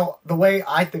 But, you know, the way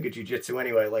I think of jiu-jitsu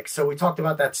anyway, like, so we talked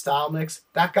about that style mix.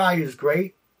 That guy is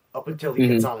great up until he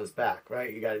gets on his back,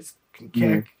 right? You guys can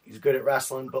kick. He's good at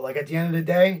wrestling. But, like, at the end of the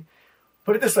day,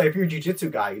 put it this way. If you're a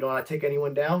jiu-jitsu guy, you don't want to take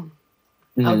anyone down.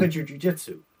 How good's your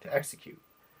jiu-jitsu to execute?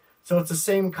 So it's the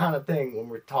same kind of thing when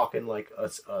we're talking, like,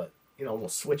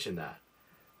 almost switching that,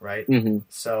 right?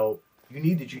 So you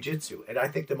need the jiu-jitsu. And I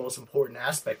think the most important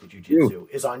aspect of jiu-jitsu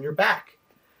is on your back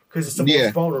because it's the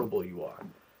most vulnerable you are.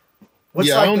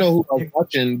 I don't know who I was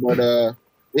watching, but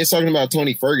they're talking about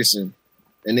Tony Ferguson.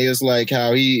 And it was like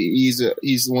how he's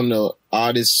one of the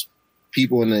oddest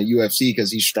people in the UFC because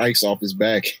he strikes off his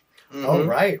back. Oh,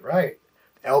 right.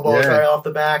 Elbows right off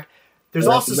the back. There's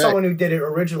also someone who did it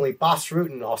originally. Bas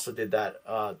Rutten also did that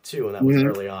too, and that was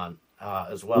early on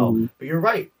as well. But you're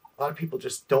right. A lot of people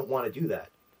just don't want to do that.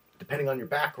 Depending on your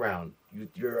background,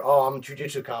 I'm a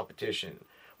jiu-jitsu competition.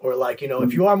 Or like, you know,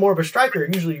 if you are more of a striker,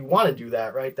 usually you want to do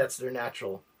that, right? That's their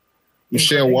natural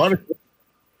Michelle Waterson.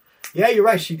 Yeah, you're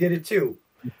right. She did it too.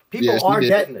 People are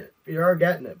getting it. You are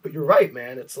getting it. But you're right,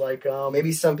 man. It's like...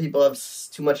 maybe some people have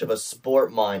too much of a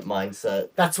sport mindset.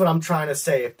 That's what I'm trying to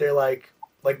say. If they're like...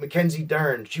 like Mackenzie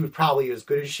Dern, she would probably, as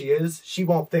good as she is, she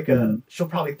won't think of. She'll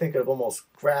probably think of almost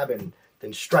grabbing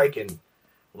than striking,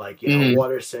 like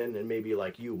Waterson and maybe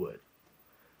like you would.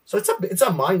 So it's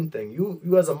a mind thing.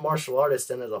 You as a martial artist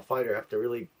and as a fighter have to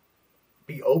really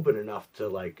be open enough to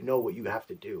like know what you have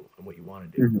to do and what you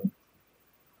want to do.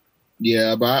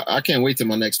 Yeah, but I can't wait till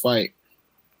my next fight.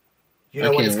 You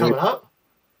know when it's coming up?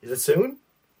 Is it soon?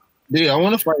 Dude, I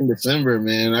want to fight in December,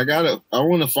 man. I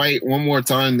want to fight one more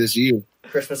time this year.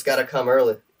 Christmas got to come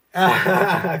early.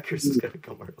 Christmas got to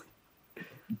come early.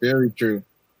 Very true.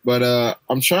 But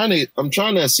I'm trying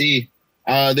to see.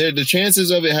 The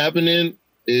chances of it happening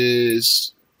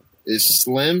is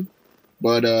slim,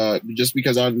 but just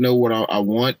because I know what I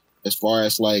want as far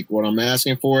as like what I'm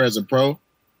asking for as a pro,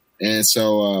 and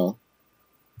so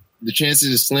the chances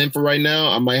is slim for right now.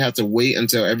 I might have to wait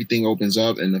until everything opens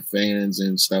up and the fans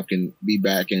and stuff can be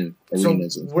back in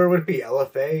arenas. So where would it be?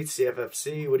 LFA,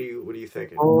 CFFC? What are you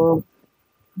thinking?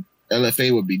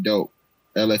 LFA would be dope.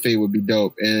 LFA would be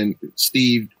dope. And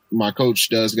Steve, my coach,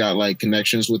 does got like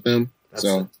connections with them. That's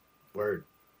so word.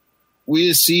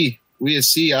 We'll see.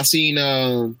 I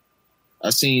seen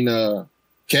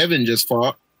Kevin just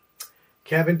fought.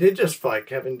 Kevin did just fight.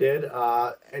 Kevin did.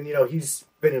 And he's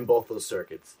been in both those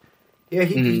circuits. Yeah,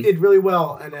 he did really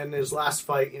well. And then his last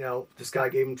fight, this guy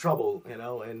gave him trouble, and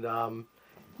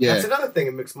that's another thing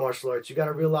in mixed martial arts. You got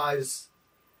to realize,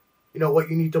 what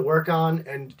you need to work on,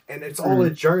 and it's all a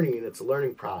journey and it's a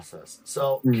learning process.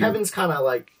 So Kevin's kind of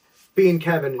like being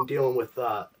Kevin and dealing with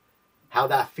how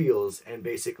that feels, and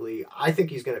basically, I think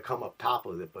he's going to come up top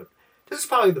of it. But this is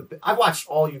probably I've watched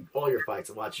all your fights.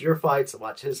 I watched your fights. I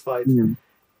watched his fights, and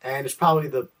it's probably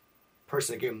the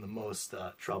person that gave him the most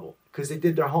trouble because they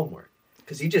did their homework.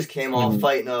 Because he just came off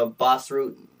fighting a Boss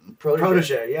Root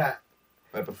protege, yeah,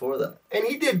 right before that, and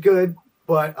he did good,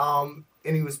 but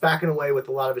and he was backing away with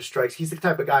a lot of his strikes. He's the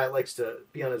type of guy that likes to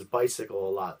be on his bicycle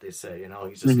a lot. They say,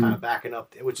 he's just kind of backing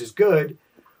up, which is good,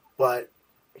 but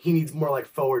he needs more like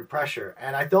forward pressure.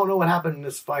 And I don't know what happened in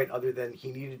this fight other than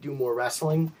he needed to do more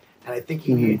wrestling, and I think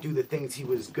he needed to do the things he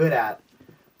was good at.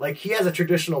 Like he has a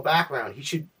traditional background, he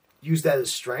should use that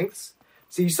as strengths.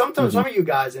 See, sometimes some of you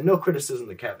guys, and no criticism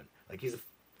to Kevin. Like he's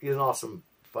an awesome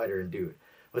fighter and dude.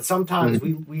 But sometimes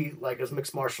we like as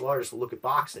mixed martial artists will look at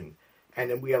boxing and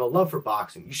then we have a love for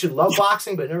boxing. You should love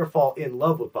boxing but never fall in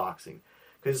love with boxing.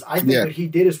 Because I think what he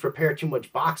did is prepare too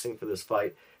much boxing for this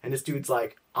fight. And this dude's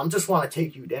like, I just want to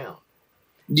take you down.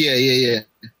 Yeah.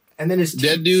 And then his teep,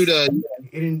 that dude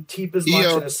he didn't teep as much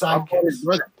in his side kicks.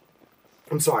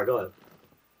 I'm sorry, go ahead.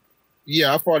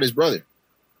 Yeah, I fought his brother.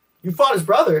 You fought his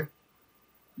brother?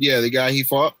 Yeah, the guy he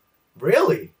fought.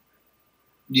 Really?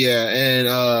 Yeah, and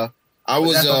I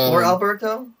was that before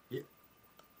Alberto?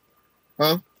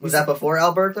 Huh? Was that before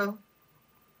Alberto?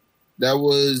 That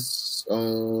was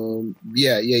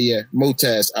yeah.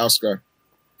 Motaz Oscar.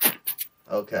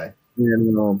 Okay.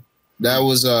 And that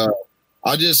was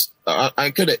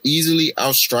I could have easily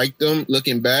outstriked them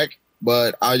looking back,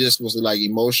 but I just was like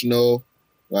emotional.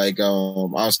 Like I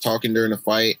was talking during the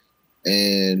fight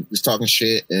and just talking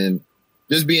shit and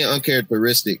just being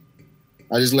uncharacteristic.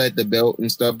 I just let the belt and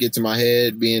stuff get to my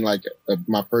head, being like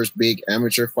my first big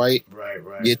amateur fight. Right.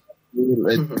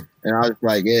 And I was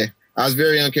like, I was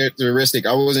very uncharacteristic.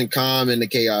 I wasn't calm in the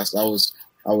chaos. I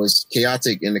was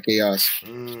chaotic in the chaos.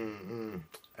 Mm-hmm.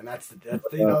 And that's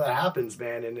that happens,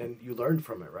 man. And then you learn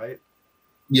from it, right?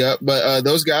 Yeah, but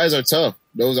those guys are tough.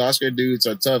 Those Oscar dudes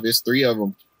are tough. It's 3 of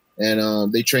them,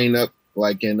 and they train up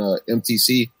like in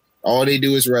MTC. All they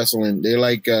do is wrestling. They're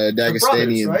like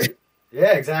Dagestanians, right?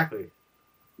 Yeah, exactly.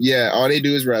 Yeah, all they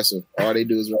do is wrestle. Like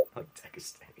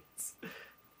Dagestanians.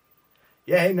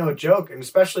 Yeah, ain't no joke. And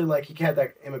especially like he had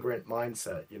that immigrant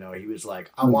mindset. He was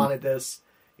like, I wanted this.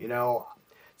 See,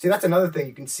 that's another thing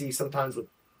you can see sometimes with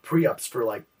pre-ups for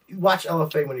like, you watch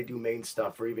LFA when they do main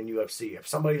stuff or even UFC. If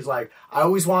somebody's like, I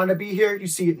always wanted to be here, you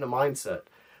see it in the mindset.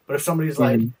 But if somebody's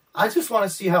like, I just want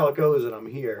to see how it goes and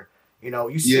I'm here,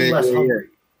 you see less hungry.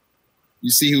 You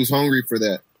see who's hungry for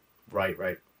that. Right.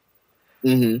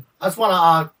 Mm-hmm. I just want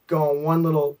to go on one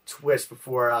little twist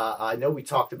before, I know we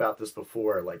talked about this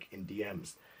before, like in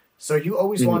DMs. So you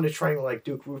always wanted to train like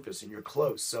Duke Roufus and you're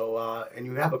close. So, and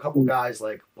you have a couple guys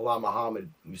like Bilal Muhammad.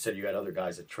 You said you had other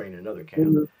guys that train in another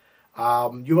camp.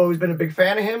 You've always been a big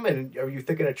fan of him, and are you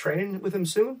thinking of training with him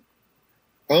soon?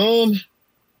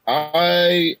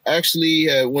 I actually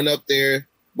went up there,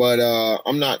 but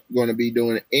I'm not going to be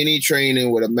doing any training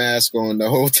with a mask on the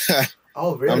whole time.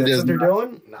 Oh, really? That's what they're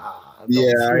doing? Nah.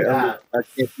 I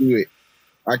can't do it.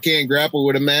 I can't grapple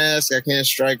with a mask. I can't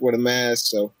strike with a mask,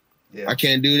 so I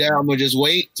can't do that. I'm gonna just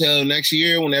wait till next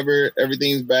year, whenever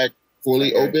everything's back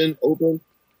fully open,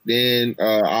 then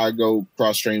I go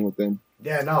cross train with them.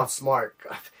 Yeah, no, it's smart.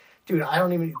 Dude,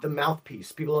 the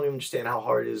mouthpiece. People don't even understand how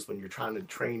hard it is when you're trying to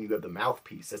train. You have the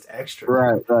mouthpiece. That's extra.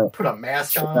 Right. Put a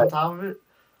mask on top of it.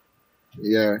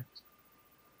 Yeah.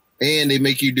 And they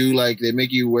make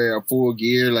you wear a full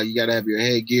gear. Like, you got to have your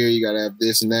head gear. You got to have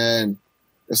this and that. And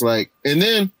it's like, and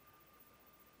then,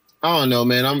 I don't know,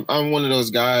 man. I'm one of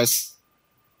those guys.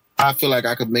 I feel like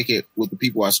I could make it with the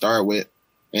people I start with.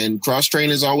 And cross train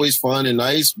is always fun and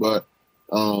nice, but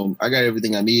I got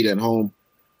everything I need at home.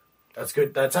 That's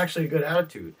good. That's actually a good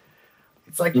attitude.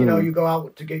 It's like, you know, you go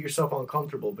out to get yourself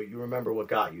uncomfortable, but you remember what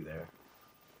got you there.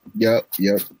 Yep.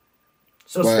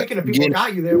 So speaking of people who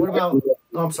got you there, what about...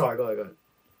 Oh, I'm sorry. Go ahead.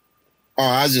 Oh,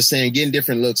 I was just saying, getting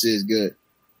different looks is good.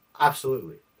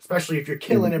 Absolutely. Especially if you're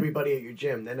killing everybody at your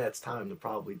gym, then that's time to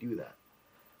probably do that.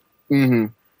 Mm-hmm.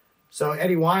 So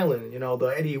Eddie Wineland, you know, the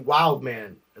Eddie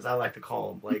Wildman, as I like to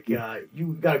call him, like, you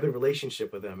got a good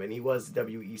relationship with him, and he was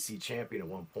WEC champion at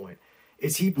one point.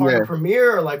 Is he part of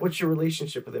Premier, or like, what's your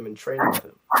relationship with him and training with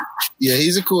him? Yeah,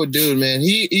 he's a cool dude, man.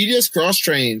 He just cross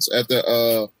trains at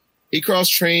the he cross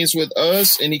trains with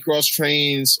us, and he cross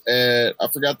trains at, I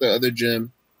forgot the other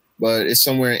gym, but it's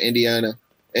somewhere in Indiana.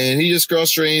 And he just cross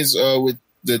trains with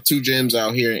the two gyms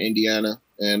out here in Indiana.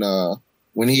 And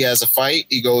when he has a fight,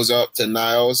 he goes up to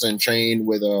Niles and train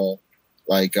with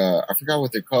I forgot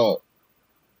what they're called.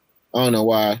 I don't know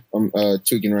why I'm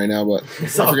tweaking right now, but I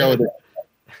forgot what they're called.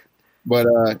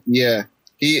 But yeah,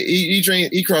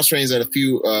 he cross trains at a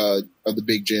few of the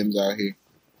big gyms out here.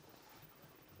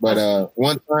 But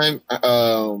one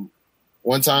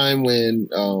time when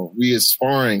we was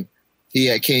sparring, he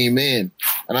had came in,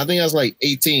 and I think I was like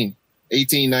 18,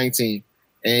 19,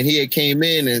 and he had came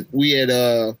in, and we had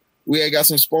got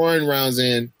some sparring rounds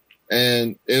in,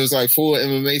 and it was like full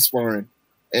MMA sparring,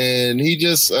 and he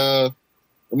just I'm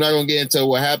not gonna get into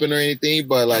what happened or anything,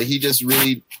 but like, he just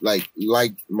really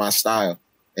liked my style,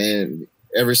 and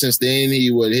ever since then he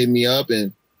would hit me up,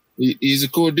 and he's a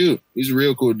cool dude. He's a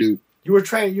real cool dude. You were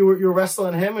training, you were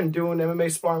wrestling him and doing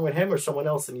MMA sparring with him, or someone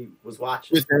else, and you was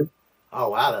watching? With him. Oh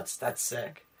wow, that's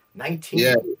sick. 19.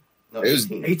 Yeah, no, it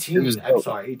was 18. It was I'm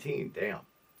sorry, 18. Damn.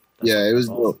 It was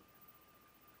awesome. dope.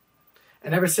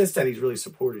 And ever since then, he's really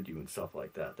supported you and stuff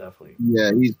like that. Definitely.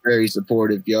 Yeah, he's very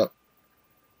supportive. Yup.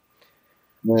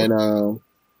 And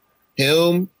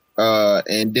him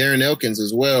and Darren Elkins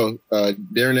as well.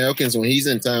 Darren Elkins, when he's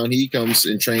in town, he comes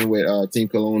and train with Team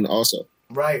Cologne also.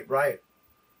 Right.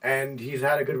 And he's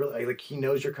had a good, like, he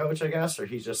knows your coach, I guess, or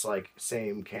he's just like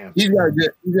same camp. He's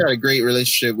got a great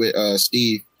relationship with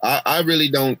Steve. I really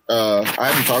don't. I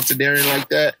haven't talked to Darren like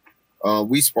that.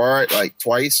 We sparred like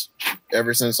twice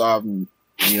ever since I've been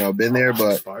there.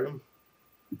 But sparred him?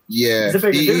 Yeah, he's a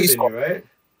bigger dude than you, right?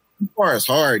 He spars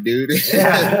hard, dude.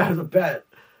 Yeah, I bet.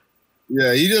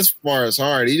 Yeah, he just spars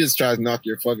hard. He just tries to knock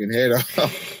your fucking head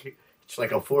off. It's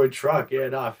like a Ford truck. Yeah,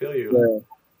 no, I feel you. Yeah.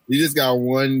 He just got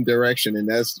one direction, and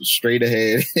that's straight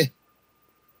ahead.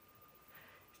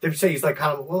 They say he's like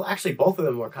kind of, well, actually, both of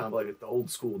them are kind of like the old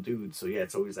school dudes. So yeah,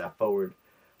 it's always that forward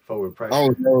pressure. Oh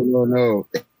no!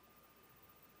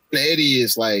 Eddie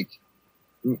is like,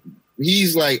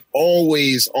 he's like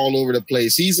always all over the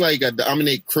place. He's like a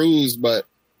Dominic Cruz, but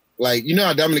like, you know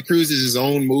how Dominic Cruz is his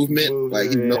own movement.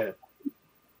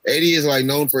 Eddie is like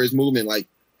known for his movement. Like,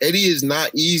 Eddie is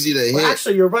not easy to hit.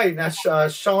 Actually, you're right. That's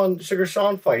Sugar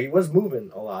Sean fight. He was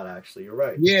moving a lot, actually. You're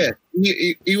right. Yeah.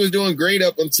 He was doing great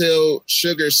up until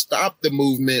Sugar stopped the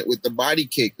movement with the body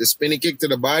kick, the spinning kick to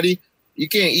the body. You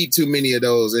can't eat too many of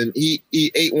those. And he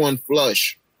ate one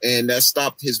flush, and that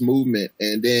stopped his movement.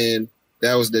 And then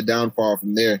that was the downfall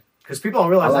from there. Because people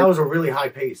don't realize that was a really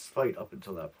high-paced fight up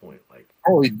until that point. Like,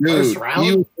 oh, dude.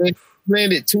 He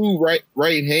landed two right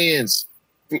hands,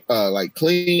 like,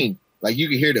 clean. Like, you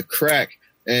could hear the crack,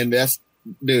 and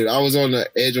dude, I was on the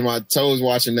edge of my toes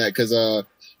watching that, because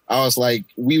I was like,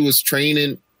 we was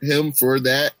training him for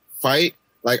that fight.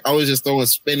 Like, I was just throwing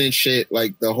spinning shit,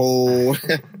 like, the whole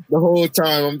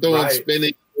time. I'm throwing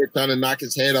spinning shit, trying to knock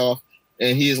his head off,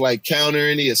 and he's like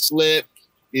countering, he'd slip,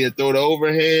 he'd throw the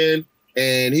overhand,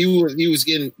 and he was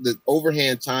getting the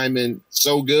overhand timing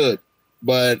so good.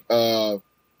 But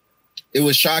it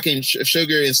was shocking.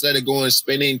 Sugar, instead of going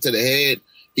spinning to the head,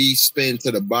 he spin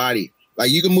to the body. Like,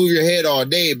 you can move your head all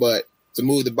day, but to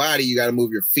move the body, you got to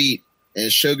move your feet. And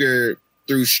Sugar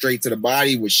threw straight to the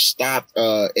body, which stopped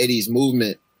Eddie's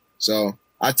movement. So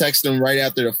I texted him right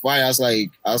after the fight. I was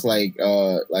like,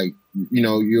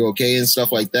 you okay and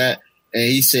stuff like that. And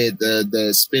he said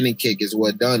the spinning kick is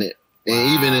what done it.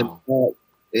 And even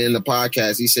in the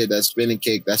podcast, he said that spinning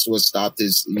kick, that's what stopped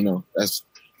his,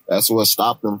 that's what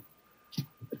stopped him.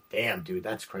 Damn, dude,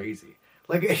 that's crazy.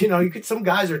 Like, you know, some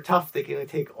guys are tough. They can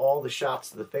take all the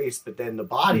shots to the face, but then the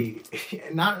body,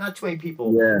 not too many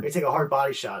people, they take a hard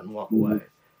body shot and walk away.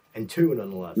 And two,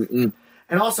 nonetheless.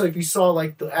 And also, if you saw,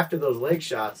 like, after those leg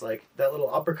shots, like, that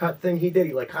little uppercut thing he did,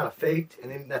 he, like, kind of faked, and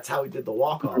then that's how he did the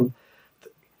walk-off.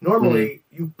 Normally,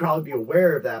 you'd probably be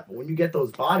aware of that, but when you get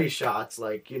those body shots,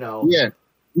 like, you know... Yeah.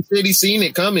 He said he seen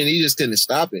it coming. He just couldn't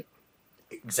stop it.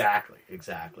 Exactly. He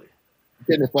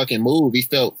couldn't fucking move. He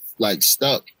felt, like,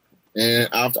 stuck. And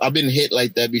I've been hit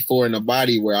like that before in the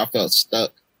body where I felt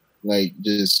stuck. Like,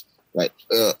 just, like,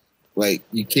 like,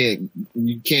 you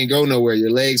can't go nowhere.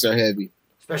 Your legs are heavy.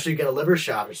 Especially you get a liver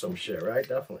shot or some shit, right?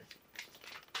 Definitely.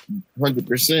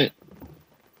 100%.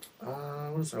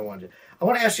 What else I wanted to... I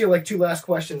want to ask you, like, 2 last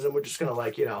questions, and we're just going to,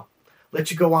 like, you know,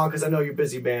 let you go on because I know you're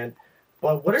busy, man.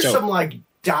 But what are some, like,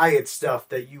 diet stuff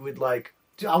that you would, like...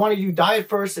 I want to do diet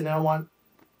first, and then I want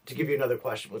to give you another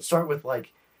question. Let's start with,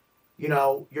 like, you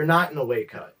know, you're not in a weight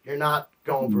cut. You're not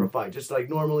going for a fight. Just, like,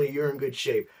 normally you're in good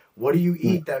shape. What do you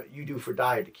eat that you do for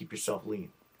diet to keep yourself lean?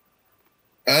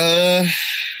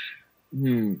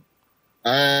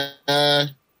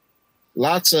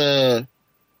 Lots of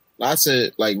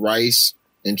like rice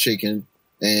and chicken,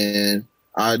 and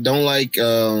I don't like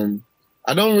I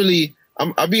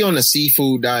be on a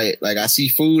seafood diet. Like, I see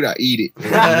food, I eat it.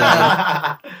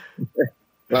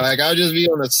 Like, I'll just be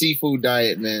on a seafood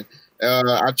diet, man.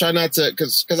 I try not to,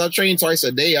 cause I train twice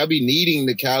a day. I'll be needing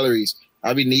the calories.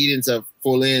 I'll be needing to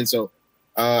full in. So,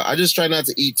 I just try not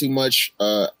to eat too much,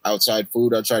 outside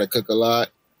food. I try to cook a lot.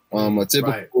 A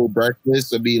typical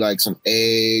breakfast would be like some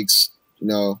eggs, you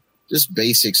know, just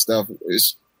basic stuff.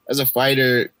 As a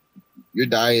fighter, your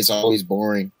diet is always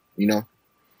boring, you know?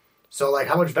 So, like,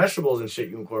 how much vegetables and shit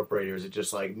you incorporate, or is it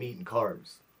just, like, meat and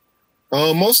carbs?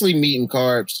 Mostly meat and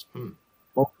carbs.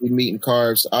 Mostly meat and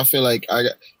carbs. I feel like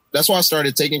that's why I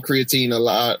started taking creatine a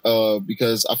lot,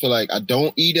 because I feel like I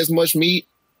don't eat as much meat.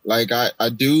 Like, I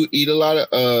do eat a lot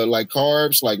of, like,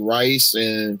 carbs, like rice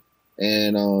and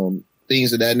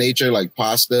things of that nature, like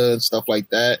pasta and stuff like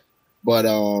that. But,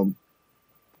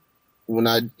 when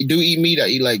I do eat meat, I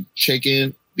eat like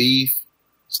chicken, beef,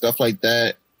 stuff like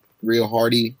that. Real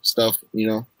hearty stuff, you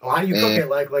know. Well, how do you cook it?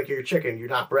 Like your chicken, you're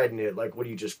not breading it. Like, what do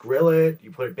you just grill it?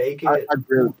 You put bacon? I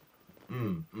grill it.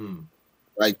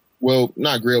 Like, well,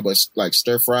 not grill, but like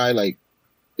stir fry, like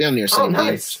damn near same thing.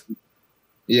 Nice.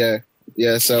 Yeah.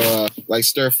 So, like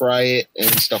stir fry it and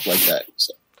stuff like that.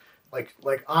 So. Like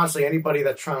honestly, anybody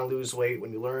that's trying to lose weight,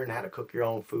 when you learn how to cook your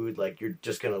own food, like you're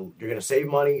gonna save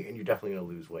money and you're definitely gonna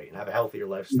lose weight and have a healthier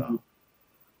lifestyle.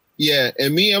 Yeah,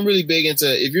 and me, I'm really big into,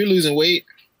 if you're losing weight,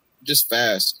 just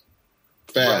fast.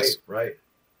 Right.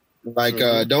 Like,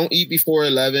 don't eat before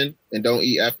 11 and don't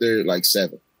eat after like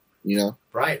 7, you know?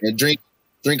 Right. And drink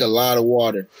a lot of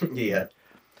water. Yeah.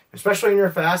 Especially when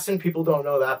you're fasting, people don't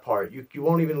know that part. You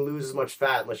won't even lose as much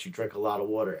fat unless you drink a lot of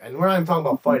water. And we're not even talking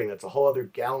about fighting. That's a whole other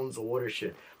gallons of water shit.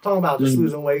 I'm talking about just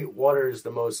losing weight. Water is the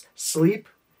most, sleep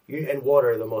and water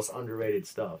are the most underrated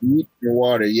stuff. Sleep and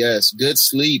water, yes. Good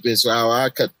sleep is how I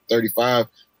cut 35.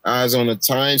 I was on a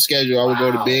time schedule. I would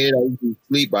go to bed. I would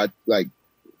sleep by like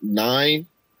 9,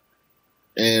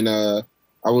 and I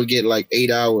would get like 8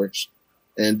 hours,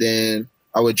 and then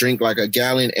I would drink like a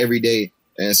gallon every day.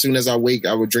 And as soon as I wake,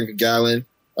 I would drink a gallon.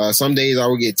 Some days I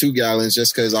would get 2 gallons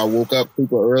just because I woke up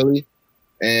super early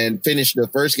and finished the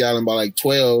first gallon by like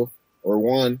 12 or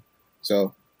 1.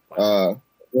 So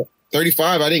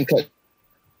 35, I didn't cut.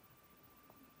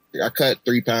 I cut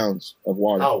 3 pounds of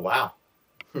water. Oh wow.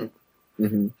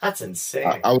 Mm-hmm. That's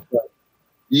insane. I was like,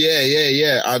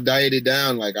 yeah. I dieted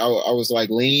down. Like, I was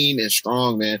like lean and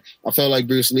strong, man. I felt like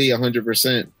Bruce Lee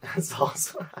 100%. That's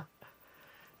awesome.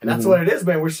 And that's what it is,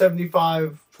 man. We're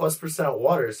 75+%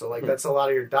 water. So, like, that's a lot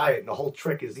of your diet. And the whole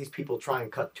trick is these people try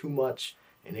and cut too much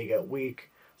and they get weak.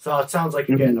 So it sounds like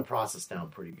you're getting the process down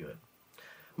pretty good.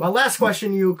 My last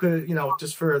question, you could, you know,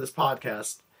 just for this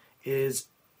podcast, is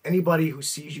anybody who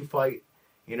sees you fight,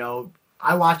 you know,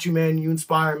 I watch you, man. You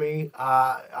inspire me.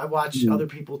 I watch other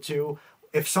people too.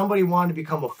 If somebody wanted to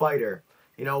become a fighter,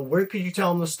 you know, where could you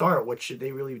tell them to start? What should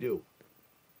they really do?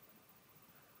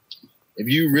 If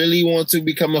you really want to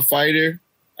become a fighter,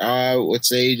 I would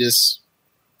say just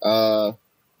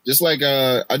like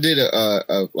I did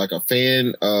a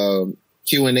fan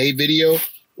Q&A video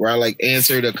where I like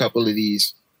answered a couple of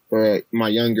these for my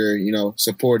younger, you know,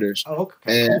 supporters. Oh,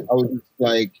 okay. And I was just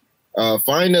like,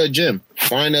 find a gym,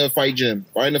 find a fight gym,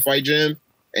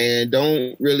 and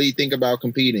don't really think about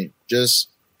competing. Just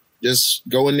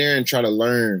go in there and try to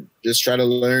learn. Just try to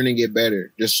learn and get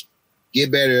better. Just get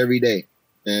better every day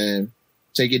and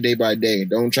take it day by day.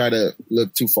 Don't try to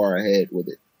look too far ahead with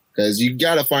it, because you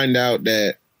got to find out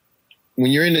that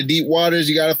when you're in the deep waters,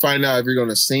 you got to find out if you're going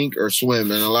to sink or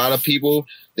swim. And a lot of people,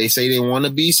 they say they want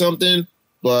to be something,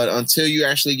 but until you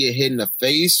actually get hit in the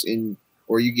face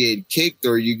or you get kicked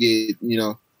or you get,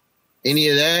 any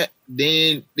of that,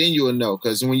 then you will know.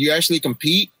 Because when you actually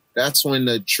compete, that's when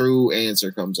the true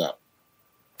answer comes out.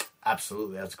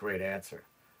 Absolutely. That's a great answer.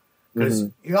 Because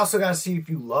you also got to see if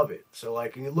you love it. So,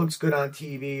 like, when it looks good on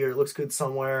TV or it looks good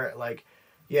somewhere, like,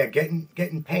 yeah, getting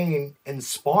pain in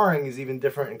sparring is even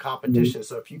different in competition.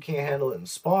 So if you can't handle it in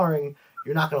sparring,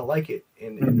 you're not going to like it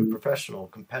in the professional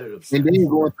competitive sense. And then you're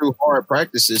going through hard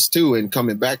practices, too, and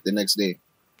coming back the next day.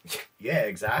 Yeah,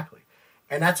 exactly.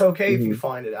 And that's okay if you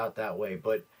find it out that way.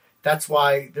 But that's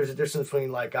why there's a difference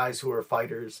between, like, guys who are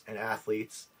fighters and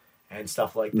athletes and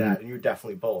stuff like that. And you're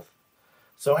definitely both.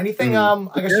 So anything, I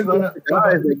guess you're going to...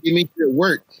 Guys that give me good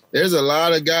work. There's a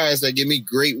lot of guys that give me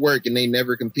great work and they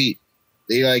never compete.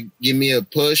 They, like, give me a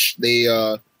push.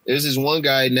 There's this one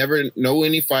guy,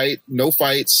 no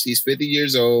fights. He's 50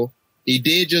 years old. He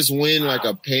did just win, like,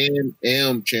 a Pan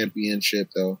Am championship,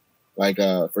 though. Like,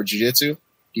 for jiu-jitsu.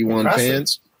 He won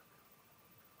Pans.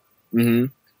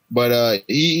 But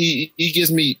he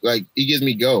gives me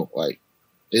go. Like,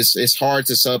 it's hard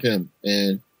to sub him.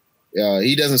 And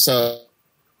he doesn't sub.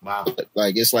 Wow.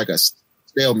 Like, it's like a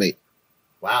stalemate.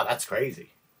 Wow, that's crazy.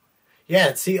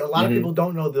 Yeah, see, a lot of people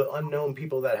don't know the unknown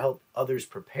people that help others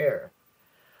prepare.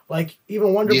 Like,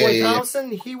 even Wonder Boy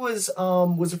Thompson, he was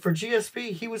it for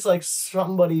GSP? He was like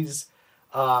somebody's,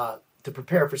 to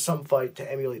prepare for some fight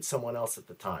to emulate someone else at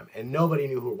the time. And nobody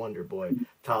knew who Wonder Boy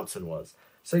Thompson was.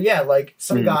 So, yeah, like,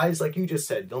 some guys, like you just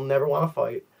said, they'll never want to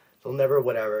fight. They'll never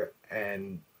whatever.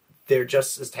 And they're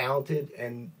just as talented,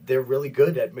 and they're really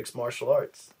good at mixed martial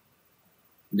arts.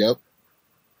 Yep,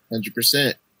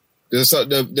 100%.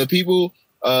 The people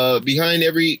behind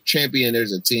every champion,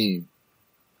 there's a team.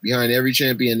 Behind every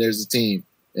champion, there's a team,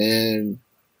 and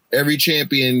every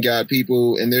champion got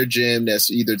people in their gym that's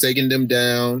either taking them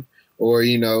down or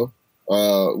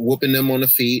whooping them on the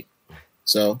feet.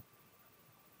 So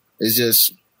it's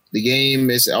just. The game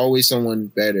is always someone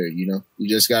better, You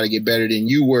just got to get better than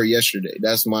you were yesterday.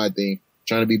 That's my thing.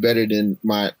 Trying to be better than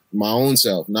my own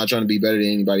self. Not trying to be better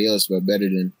than anybody else, but better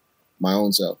than my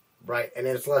own self. Right, and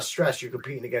it's less stress. You're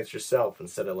competing against yourself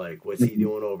instead of like, what's he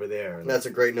doing over there? And that's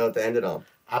a great note to end it on.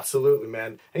 Absolutely,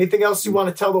 man. Anything else you want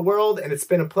to tell the world? And it's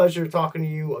been a pleasure talking to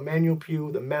you, Emmanuel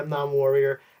Pugh, the Memnon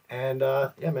Warrior. And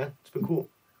yeah, man, it's been cool.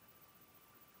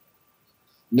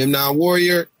 Memnon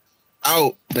Warrior.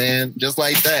 Out, man. Just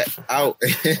like that. Out.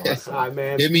 All right,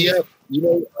 man. Hit me up.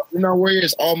 Memnon Warrior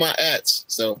is all my ads.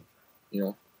 So,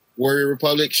 Warrior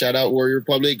Republic. Shout out Warrior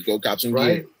Republic. Go cop some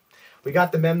gear. We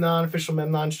got the Memnon, official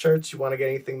Memnon shirts. You want to get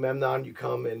anything Memnon, you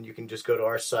come and you can just go to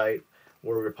our site,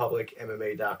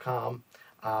 warriorrepublicmma.com.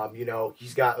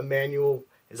 He's got Emmanuel.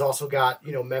 He's also got,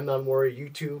 Memnon Warrior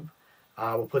YouTube.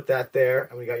 We'll put that there.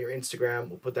 And we got your Instagram.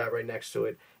 We'll put that right next to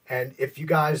it. And if you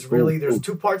guys really, there's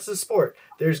two parts of the sport.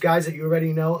 There's guys that you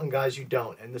already know and guys you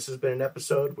don't. And this has been an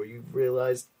episode where you've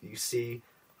realized you see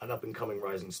an up-and-coming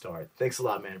rising star. Thanks a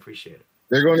lot, man. Appreciate it.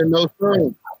 They're going to know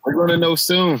soon. They're going to know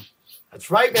soon.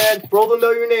 That's right, man. World will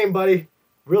know your name, buddy.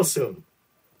 Real soon.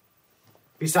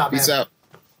 Peace out, man. Peace out.